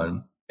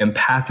someone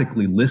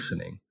empathically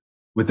listening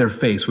with their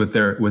face, with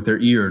their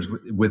ears,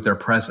 with their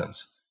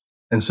presence.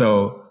 And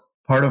so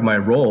part of my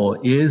role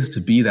is to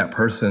be that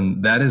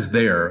person that is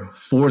there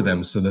for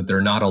them so that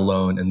they're not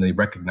alone and they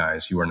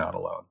recognize you are not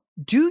alone.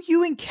 Do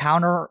you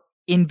encounter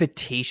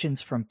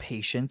invitations from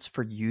patients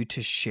for you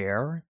to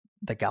share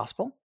the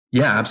gospel?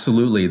 Yeah,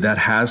 absolutely. That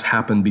has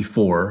happened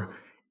before.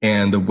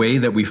 And the way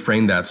that we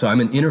frame that, so I'm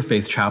an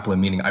interfaith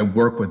chaplain, meaning I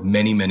work with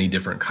many, many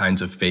different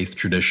kinds of faith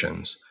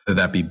traditions, whether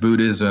that be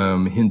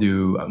Buddhism,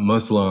 Hindu,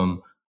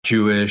 Muslim,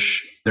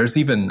 Jewish. There's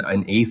even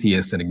an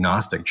atheist and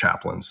agnostic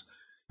chaplains.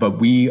 But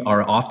we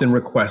are often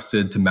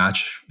requested to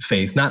match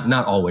faith,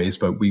 not always,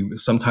 but we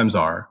sometimes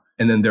are.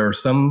 And then there are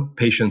some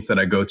patients that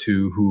I go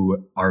to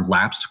who are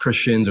lapsed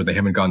Christians, or they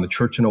haven't gone to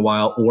church in a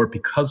while, or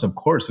because, of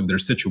course, of their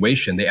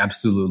situation, they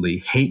absolutely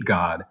hate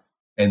God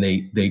and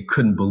they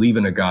couldn't believe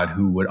in a God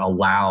who would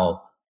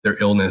allow their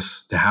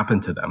illness to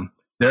happen to them.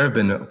 There have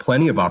been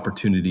plenty of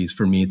opportunities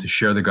for me to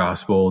share the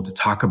gospel, to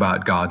talk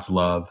about God's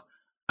love.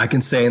 I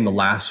can say in the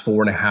last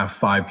 4.5,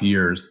 5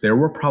 years, there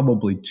were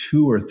probably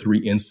 2 or 3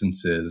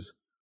 instances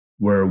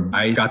where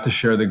I got to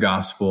share the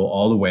gospel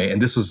all the way.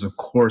 And this was, of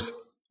course,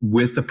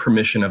 with the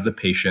permission of the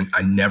patient.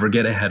 I never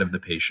get ahead of the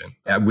patient,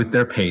 with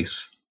their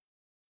pace.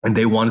 And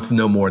they wanted to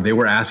know more. They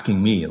were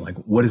asking me, like,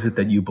 what is it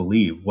that you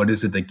believe? What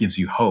is it that gives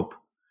you hope?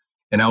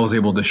 And I was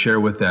able to share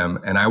with them.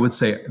 And I would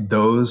say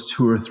those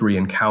 2 or 3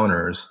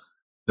 encounters,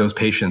 those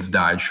patients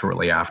died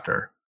shortly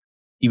after.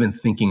 Even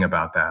thinking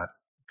about that,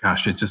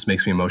 gosh, it just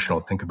makes me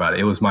emotional to think about it.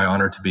 It was my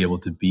honor to be able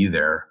to be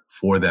there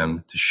for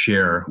them, to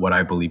share what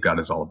I believe God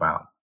is all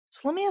about.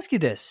 So let me ask you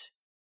this.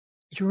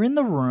 You're in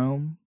the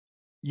room,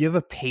 you have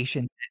a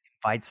patient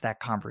that invites that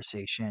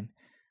conversation.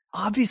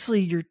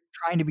 Obviously, you're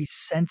trying to be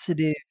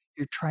sensitive,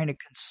 you're trying to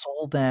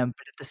console them,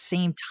 but at the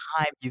same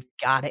time, you've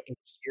got to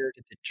adhere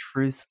to the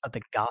truths of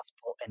the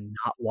gospel and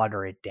not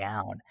water it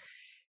down.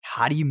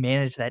 How do you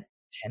manage that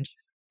tension?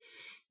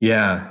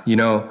 Yeah,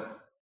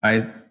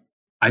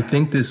 I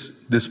think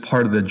this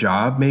part of the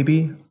job,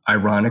 maybe,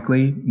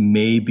 ironically,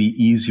 may be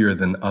easier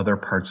than other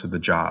parts of the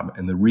job.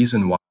 And the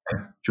reason why,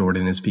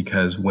 Jordan, is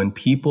because when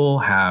people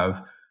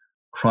have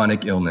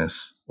chronic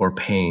illness or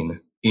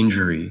pain,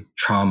 injury,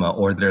 trauma,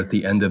 or they're at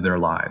the end of their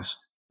lives,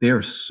 they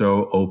are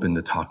so open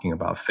to talking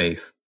about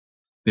faith.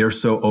 They're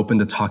so open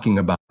to talking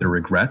about their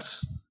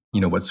regrets,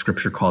 what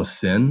scripture calls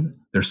sin.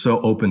 They're so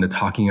open to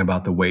talking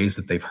about the ways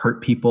that they've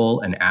hurt people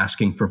and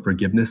asking for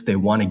forgiveness. They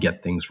want to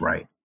get things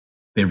right.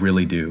 They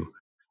really do.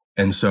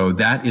 And so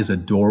that is a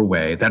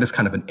doorway. That is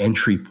kind of an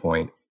entry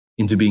point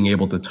into being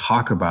able to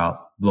talk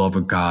about the love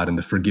of God and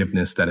the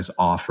forgiveness that is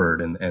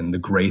offered and the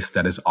grace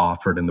that is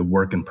offered and the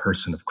work and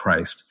person of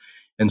Christ.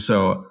 And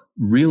so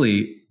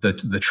really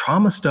the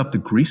trauma stuff, the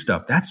grief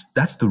stuff,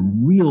 that's the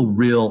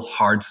real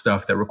hard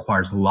stuff that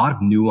requires a lot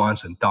of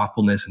nuance and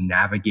thoughtfulness and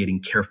navigating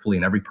carefully,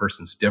 and every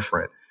person's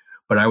different.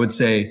 But I would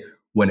say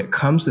when it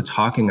comes to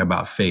talking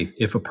about faith,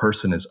 if a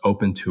person is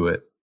open to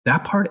it,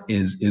 that part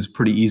is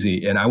pretty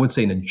easy. And I would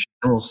say in a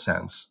general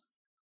sense,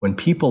 when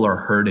people are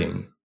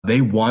hurting, they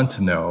want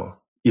to know,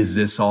 is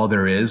this all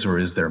there is or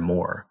is there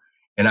more?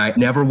 And I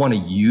never want to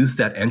use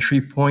that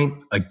entry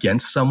point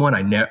against someone.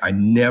 I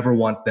never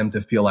want them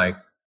to feel like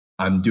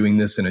I'm doing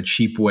this in a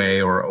cheap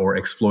way or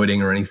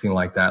exploiting or anything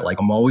like that. Like,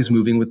 I'm always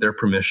moving with their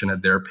permission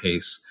at their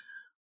pace.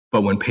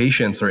 But when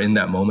patients are in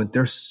that moment,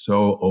 they're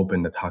so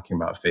open to talking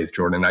about faith,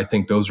 Jordan. I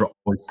think those are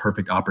always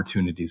perfect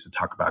opportunities to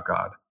talk about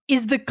God.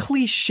 Is the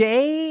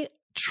cliche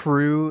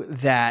true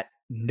that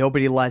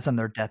nobody lies on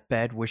their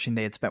deathbed wishing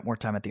they had spent more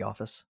time at the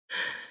office?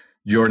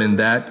 Jordan,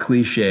 that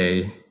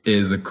cliche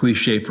is a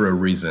cliche for a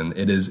reason.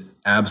 It is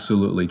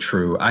absolutely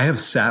true. I have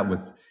sat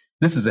with,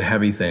 this is a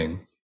heavy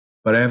thing,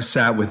 but I have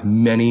sat with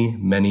many,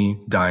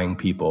 many dying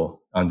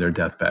people on their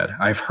deathbed.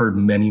 I've heard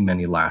many,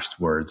 many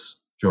last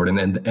words, Jordan.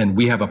 And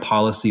we have a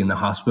policy in the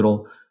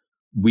hospital.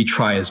 We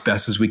try as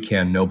best as we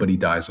can. Nobody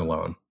dies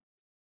alone.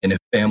 And if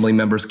family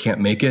members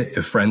can't make it,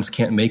 if friends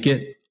can't make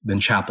it,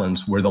 then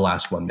chaplains, we're the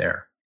last one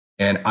there.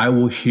 And I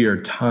will hear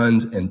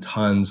tons and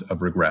tons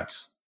of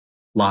regrets,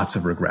 lots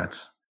of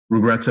regrets,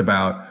 regrets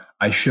about,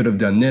 I should have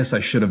done this.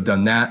 I should have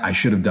done that. I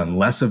should have done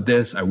less of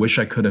this. I wish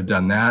I could have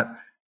done that.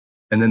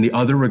 And then the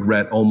other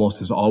regret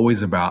almost is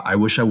always about, I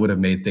wish I would have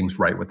made things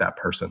right with that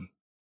person.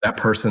 That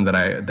person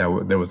that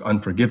there was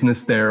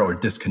unforgiveness there or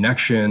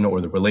disconnection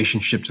or the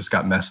relationship just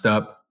got messed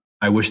up.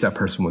 I wish that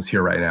person was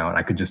here right now and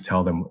I could just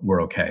tell them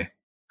we're okay.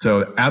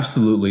 So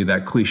absolutely,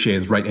 that cliche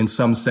is right. In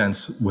some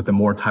sense, with the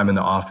more time in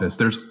the office,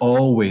 there's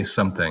always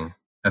something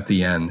at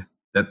the end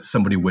that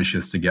somebody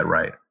wishes to get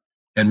right.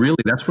 And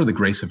really, that's where the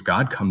grace of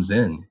God comes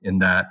in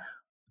that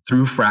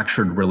through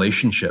fractured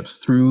relationships,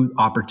 through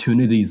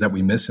opportunities that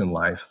we miss in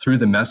life, through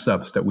the mess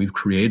ups that we've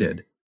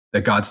created,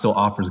 that God still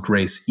offers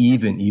grace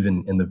even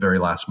in the very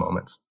last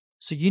moments.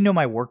 So you know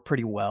my work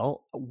pretty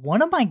well.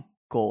 One of my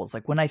goals,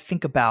 like when I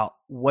think about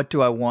what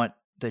do I want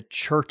the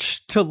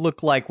church to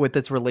look like with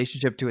its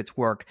relationship to its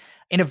work,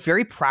 in a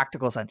very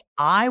practical sense,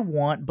 I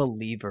want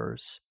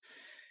believers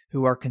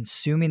who are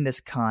consuming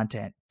this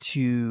content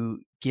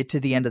to get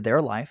to the end of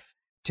their life,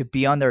 to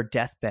be on their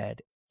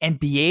deathbed, and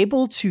be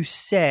able to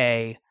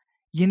say,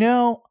 you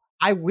know,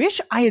 I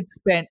wish I had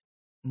spent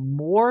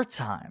more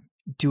time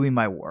doing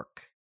my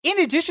work. In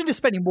addition to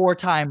spending more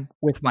time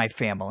with my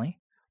family,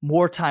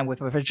 more time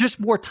with my friends, just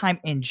more time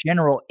in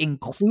general,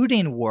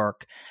 including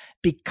work,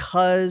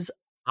 because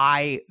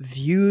I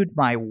viewed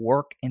my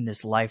work in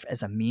this life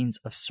as a means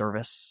of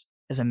service,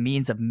 as a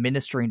means of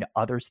ministering to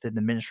others through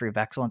the ministry of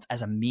excellence,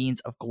 as a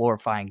means of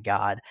glorifying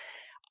God.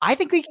 I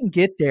think we can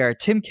get there.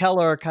 Tim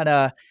Keller kind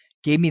of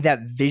gave me that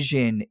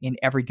vision in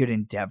Every Good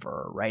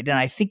Endeavor, right? And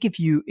I think if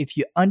you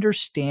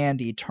understand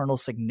the eternal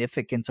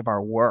significance of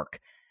our work,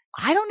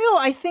 I don't know.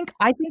 I think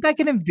I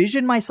can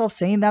envision myself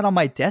saying that on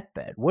my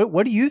deathbed.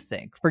 What do you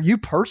think? For you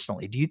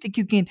personally, do you think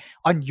you can,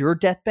 on your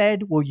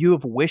deathbed, will you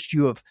have wished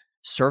you have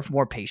served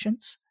more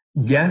patients?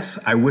 Yes,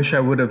 I wish I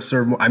would have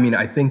served more. I mean,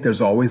 I think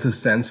there's always a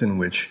sense in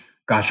which,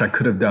 gosh, I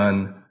could have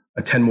done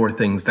 10 more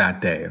things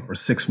that day or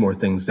 6 more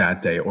things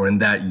that day, or in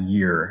that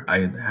year,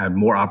 I had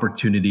more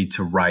opportunity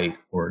to write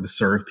or to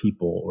serve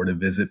people or to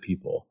visit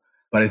people.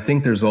 But I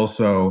think there's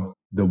also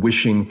the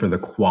wishing for the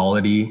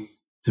quality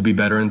to be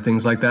better and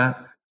things like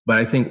that. But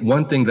I think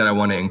one thing that I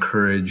want to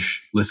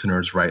encourage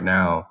listeners right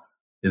now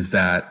is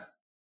that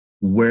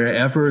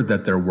wherever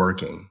that they're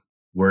working,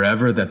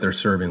 wherever that they're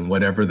serving,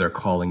 whatever their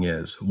calling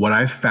is, what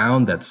I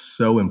found that's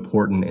so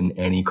important in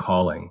any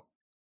calling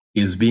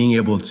is being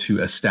able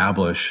to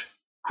establish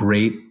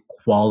great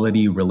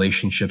quality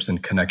relationships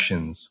and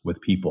connections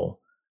with people.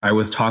 I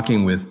was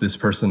talking with this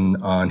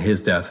person on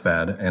his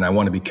deathbed, and I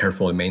want to be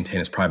careful and maintain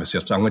his privacy.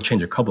 So I'm going to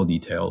change a couple of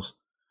details.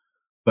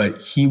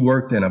 But he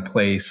worked in a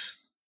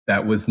place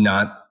that was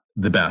not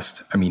the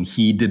best. I mean,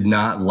 he did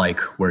not like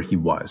where he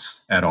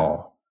was at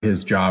all.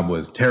 His job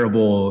was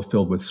terrible,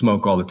 filled with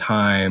smoke all the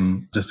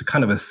time, just a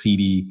kind of a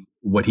seedy,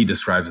 what he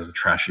describes as a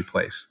trashy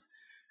place.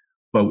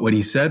 But what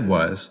he said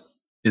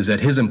is that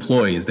his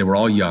employees, they were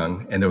all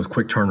young and there was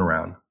quick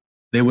turnaround.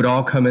 They would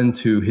all come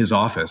into his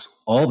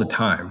office all the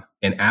time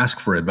and ask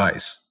for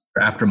advice.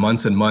 After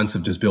months and months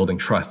of just building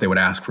trust, they would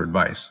ask for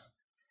advice.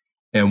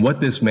 And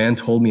what this man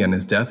told me on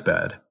his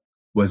deathbed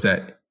was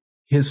that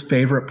his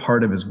favorite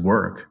part of his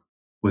work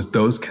was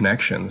those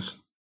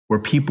connections where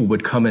people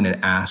would come in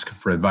and ask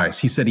for advice.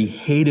 He said he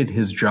hated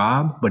his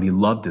job, but he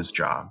loved his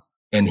job.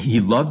 And he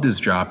loved his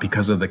job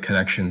because of the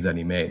connections that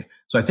he made.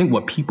 So I think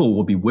what people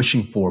will be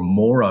wishing for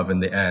more of in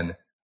the end,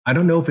 I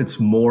don't know if it's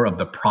more of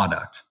the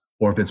product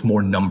or if it's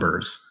more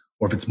numbers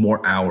or if it's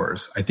more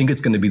hours. I think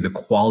it's going to be the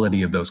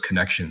quality of those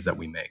connections that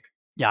we make.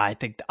 Yeah, I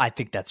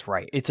think that's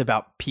right. It's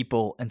about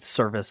people and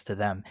service to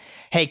them.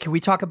 Hey, can we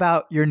talk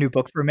about your new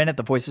book for a minute,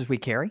 The Voices We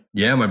Carry?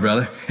 Yeah, my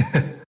brother.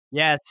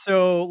 Yeah,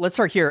 so let's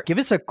start here. Give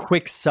us a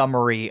quick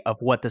summary of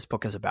what this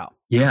book is about.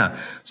 Yeah,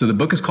 so the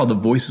book is called The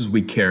Voices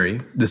We Carry.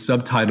 The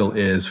subtitle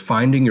is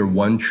Finding Your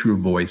One True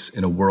Voice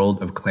in a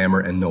World of Clamor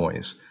and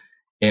Noise.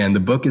 And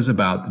the book is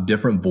about the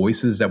different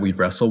voices that we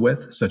wrestle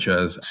with, such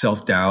as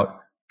self-doubt,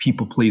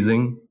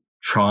 people-pleasing,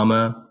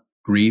 trauma,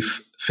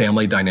 grief,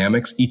 family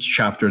dynamics. Each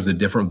chapter is a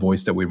different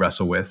voice that we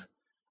wrestle with.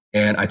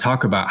 And I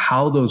talk about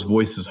how those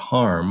voices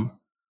harm,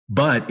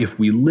 but if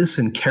we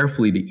listen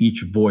carefully to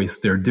each voice,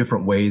 there are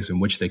different ways in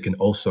which they can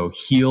also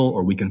heal,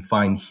 or we can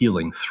find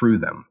healing through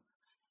them.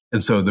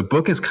 And so the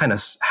book is kind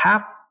of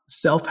half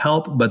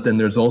self-help, but then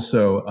there's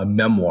also a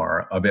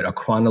memoir of it, a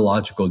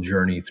chronological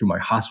journey through my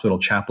hospital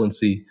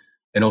chaplaincy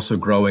and also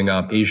growing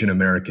up Asian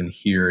American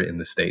here in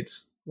the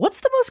States.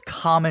 What's the most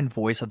common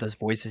voice of those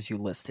voices you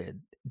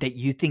listed that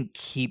you think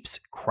keeps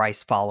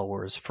Christ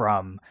followers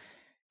from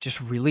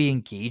just really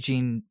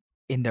engaging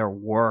in their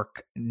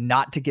work,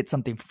 not to get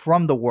something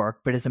from the work,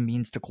 but as a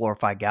means to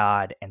glorify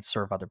God and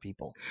serve other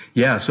people?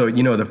 Yeah. So,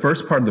 the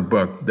first part of the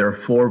book, there are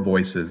 4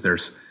 voices.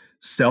 There's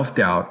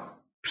self-doubt,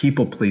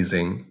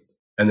 people-pleasing,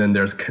 and then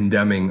there's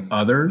condemning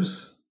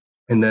others,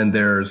 and then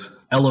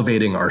there's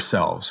elevating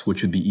ourselves,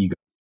 which would be ego.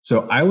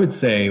 So I would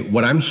say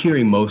what I'm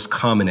hearing most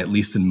common, at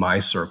least in my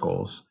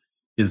circles,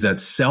 is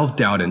that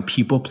self-doubt and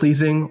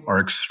people-pleasing are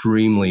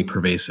extremely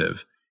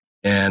pervasive.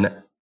 And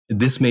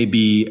this may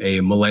be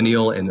a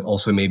millennial and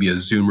also maybe a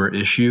Zoomer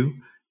issue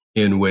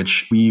in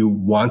which we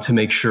want to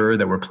make sure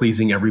that we're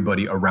pleasing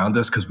everybody around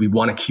us because we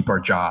want to keep our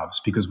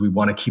jobs, because we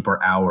want to keep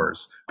our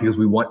hours, because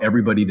we want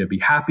everybody to be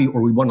happy,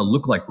 or we want to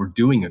look like we're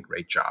doing a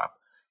great job.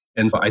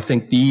 And so I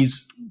think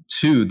these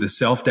two, the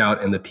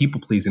self-doubt and the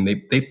people-pleasing,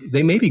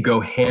 they maybe go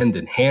hand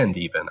in hand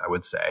even, I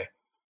would say.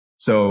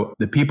 So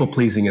the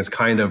people-pleasing is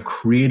kind of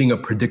creating a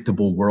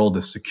predictable world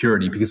of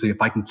security, because if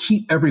I can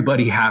keep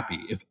everybody happy,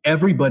 if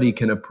everybody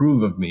can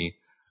approve of me,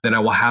 then I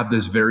will have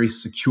this very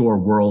secure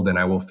world and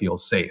I will feel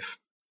safe.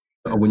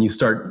 When you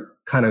start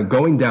kind of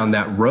going down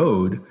that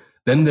road,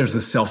 then there's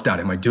the self-doubt.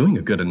 Am I doing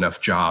a good enough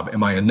job?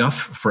 Am I enough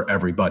for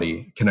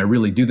everybody? Can I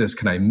really do this?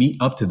 Can I meet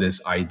up to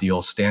this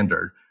ideal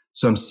standard?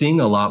 So I'm seeing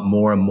a lot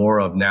more and more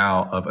of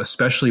now, of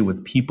especially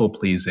with people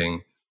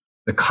pleasing,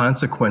 the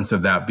consequence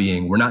of that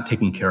being we're not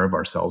taking care of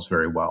ourselves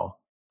very well.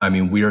 I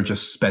mean, we are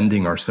just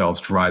spending ourselves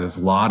dry. There's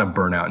a lot of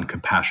burnout and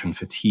compassion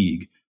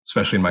fatigue,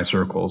 especially in my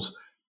circles.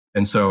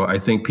 And so I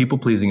think people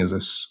pleasing is a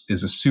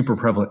super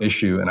prevalent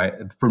issue.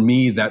 And for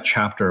me, that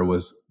chapter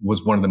was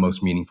one of the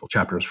most meaningful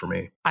chapters for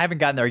me. I haven't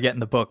gotten there yet in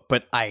the book,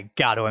 but I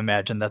got to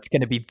imagine that's going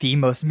to be the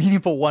most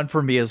meaningful one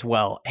for me as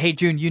well. Hey,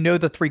 Joon, you know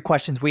the 3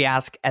 questions we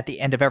ask at the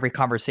end of every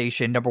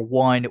conversation. Number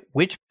 1,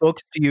 which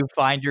books do you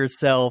find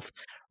yourself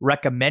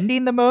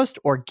recommending the most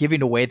or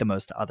giving away the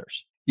most to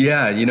others?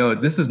 Yeah,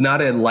 this is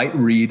not a light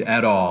read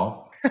at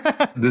all.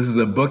 This is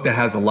a book that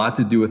has a lot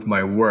to do with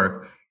my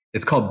work.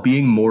 It's called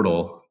Being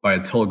Mortal by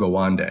Atul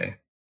Gawande.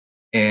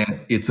 And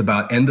it's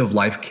about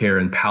end-of-life care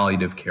and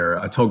palliative care.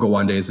 Atul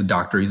Gawande is a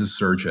doctor. He's a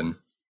surgeon.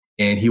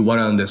 And he went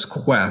on this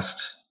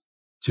quest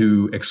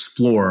to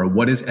explore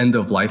what is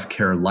end-of-life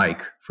care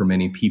like for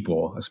many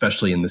people,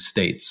 especially in the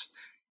States.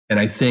 And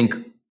I think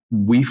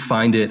we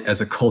find it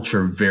as a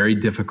culture very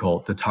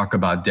difficult to talk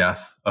about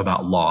death,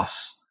 about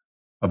loss,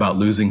 about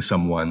losing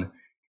someone.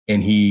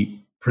 And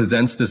he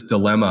presents this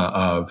dilemma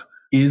of,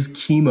 is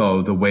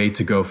chemo the way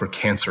to go for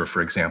cancer,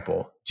 for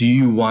example? Do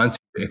you want to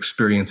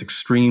experience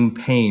extreme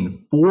pain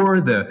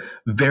for the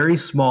very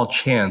small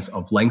chance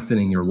of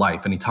lengthening your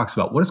life? And he talks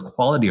about, what does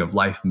quality of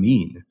life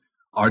mean?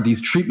 Are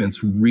these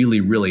treatments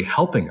really, really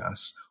helping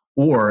us?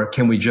 Or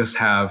can we just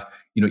have,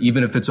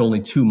 even if it's only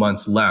 2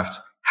 months left,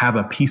 have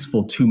a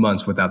peaceful 2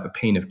 months without the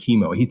pain of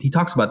chemo? He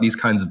talks about these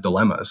kinds of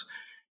dilemmas.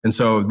 And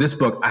so this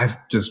book, I've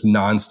just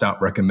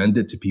nonstop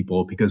recommended to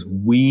people because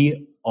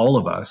all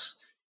of us,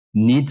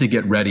 need to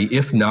get ready,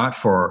 if not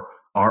for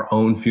our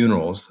own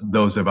funerals,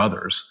 those of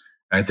others.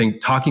 And I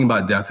think talking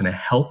about death in a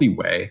healthy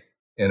way,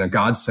 in a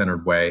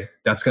God-centered way,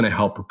 that's going to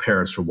help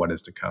prepare us for what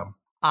is to come.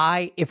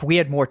 If we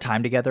had more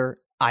time together,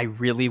 I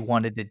really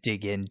wanted to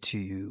dig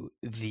into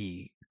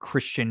the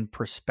Christian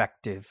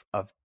perspective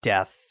of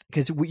death,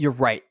 because you're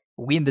right.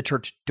 We in the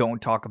church don't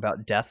talk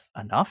about death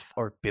enough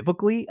or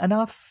biblically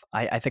enough.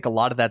 I think a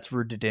lot of that's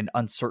rooted in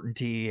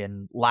uncertainty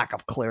and lack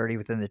of clarity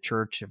within the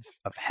church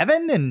of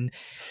heaven.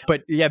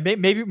 But yeah,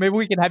 maybe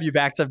we can have you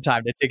back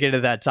sometime to dig into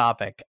that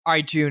topic. All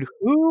right, Joon,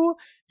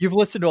 you've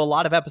listened to a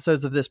lot of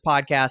episodes of this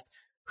podcast.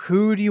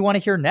 Who do you want to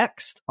hear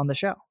next on the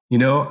show?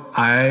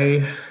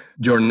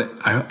 Jordan,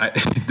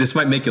 this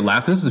might make you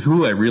laugh. This is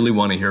who I really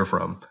want to hear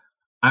from.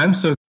 I'm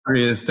so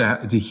curious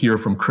to hear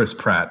from Chris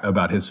Pratt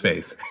about his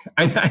faith.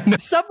 I know.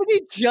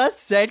 Somebody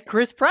just said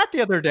Chris Pratt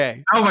the other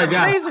day. Oh my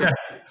God.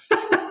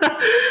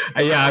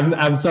 Yeah,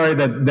 I'm sorry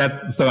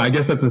that's so I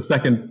guess that's the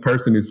second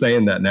person who's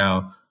saying that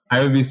now.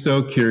 I would be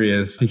so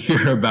curious to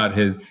hear about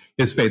his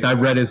faith.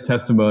 I've read his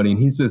testimony and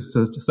he's just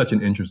such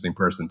an interesting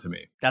person to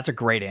me. That's a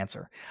great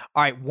answer.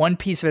 All right, one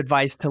piece of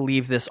advice to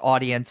leave this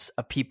audience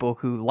of people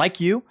who, like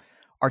you,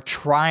 are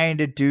trying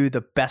to do the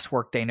best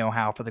work they know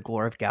how for the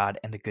glory of God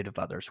and the good of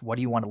others. What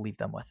do you want to leave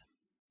them with?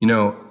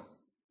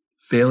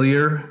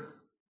 Failure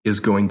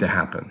is going to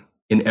happen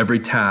in every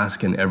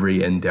task, in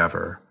every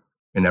endeavor,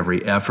 in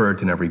every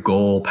effort, in every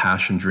goal,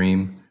 passion,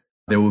 dream.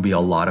 There will be a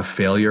lot of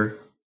failure.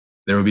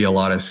 There will be a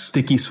lot of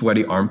sticky,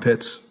 sweaty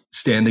armpits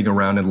standing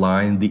around in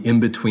line, the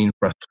in-between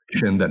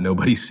frustration that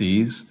nobody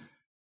sees.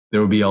 There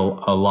will be a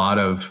lot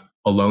of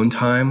alone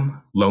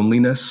time,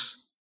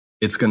 loneliness.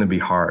 It's going to be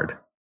hard.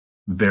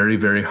 Very,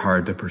 very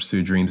hard to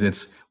pursue dreams.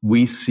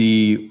 We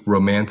see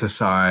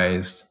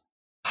romanticized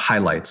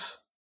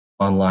highlights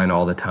online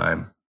all the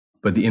time,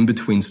 but the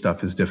in-between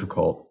stuff is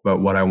difficult. But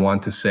what I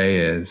want to say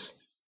is,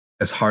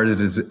 as hard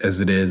as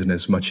it is, and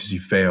as much as you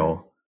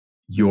fail,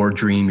 your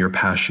dream, your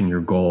passion,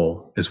 your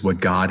goal is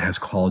what God has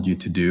called you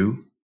to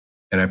do.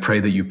 And I pray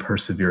that you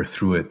persevere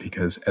through it,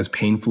 because as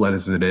painful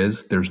as it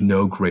is, there's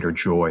no greater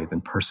joy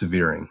than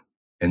persevering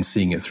and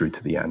seeing it through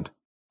to the end.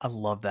 I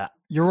love that.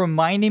 You're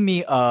reminding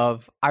me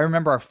of, I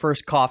remember our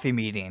first coffee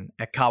meeting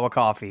at Kawa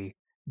Coffee,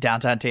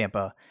 downtown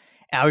Tampa.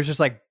 And I was just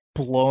like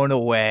blown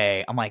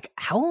away. I'm like,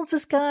 how old is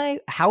this guy?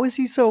 How is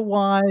he so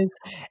wise?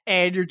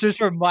 And you're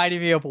just reminding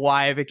me of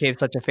why I became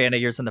such a fan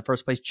of yours in the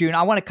first place. Joon,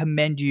 I want to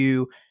commend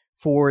you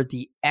for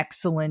the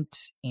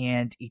excellent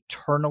and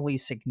eternally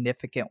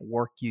significant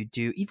work you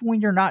do, even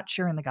when you're not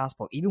sharing the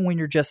gospel, even when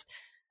you're just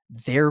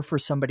there for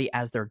somebody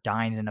as they're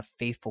dying in a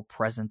faithful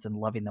presence and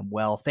loving them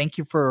well. Thank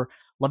you for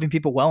loving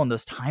people well in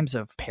those times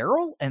of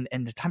peril and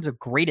the times of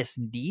greatest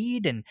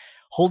need and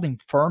holding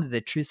firm to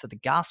the truths of the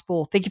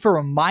gospel. Thank you for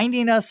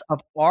reminding us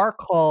of our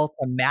call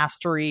to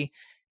mastery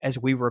as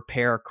we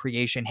repair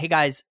creation. Hey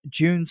guys,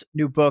 Joon's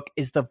new book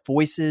is The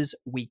Voices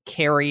We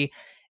Carry.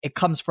 It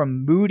comes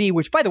from Moody,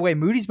 which, by the way,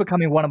 Moody's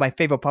becoming one of my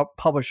favorite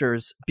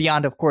publishers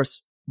beyond, of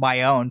course,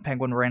 my own,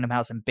 Penguin Random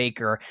House and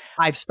Baker.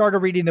 I've started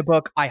reading the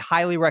book. I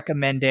highly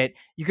recommend it.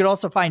 You could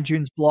also find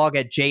Joon's blog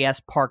at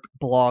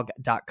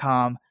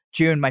jsparkblog.com.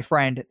 Joon, my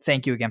friend,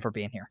 thank you again for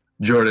being here.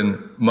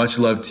 Jordan, much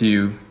love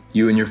to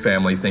you and your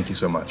family. Thank you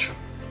so much.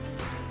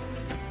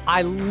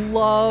 I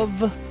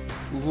love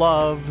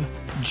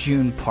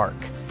Joon Park.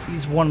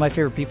 He's one of my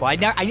favorite people.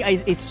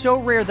 It's so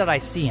rare that I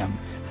see him,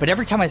 but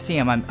every time I see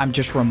him, I'm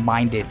just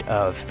reminded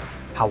of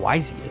how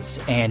wise he is.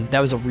 And that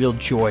was a real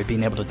joy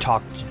being able to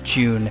talk to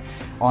Joon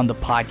on the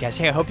podcast.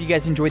 Hey, I hope you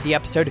guys enjoyed the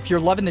episode. If you're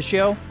loving the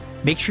show,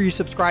 make sure you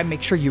subscribe.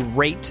 Make sure you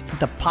rate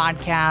the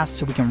podcast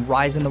so we can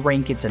rise in the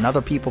rankings and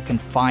other people can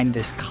find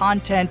this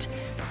content.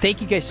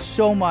 Thank you guys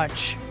so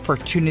much for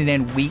tuning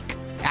in week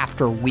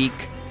after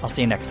week. I'll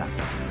see you next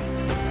time.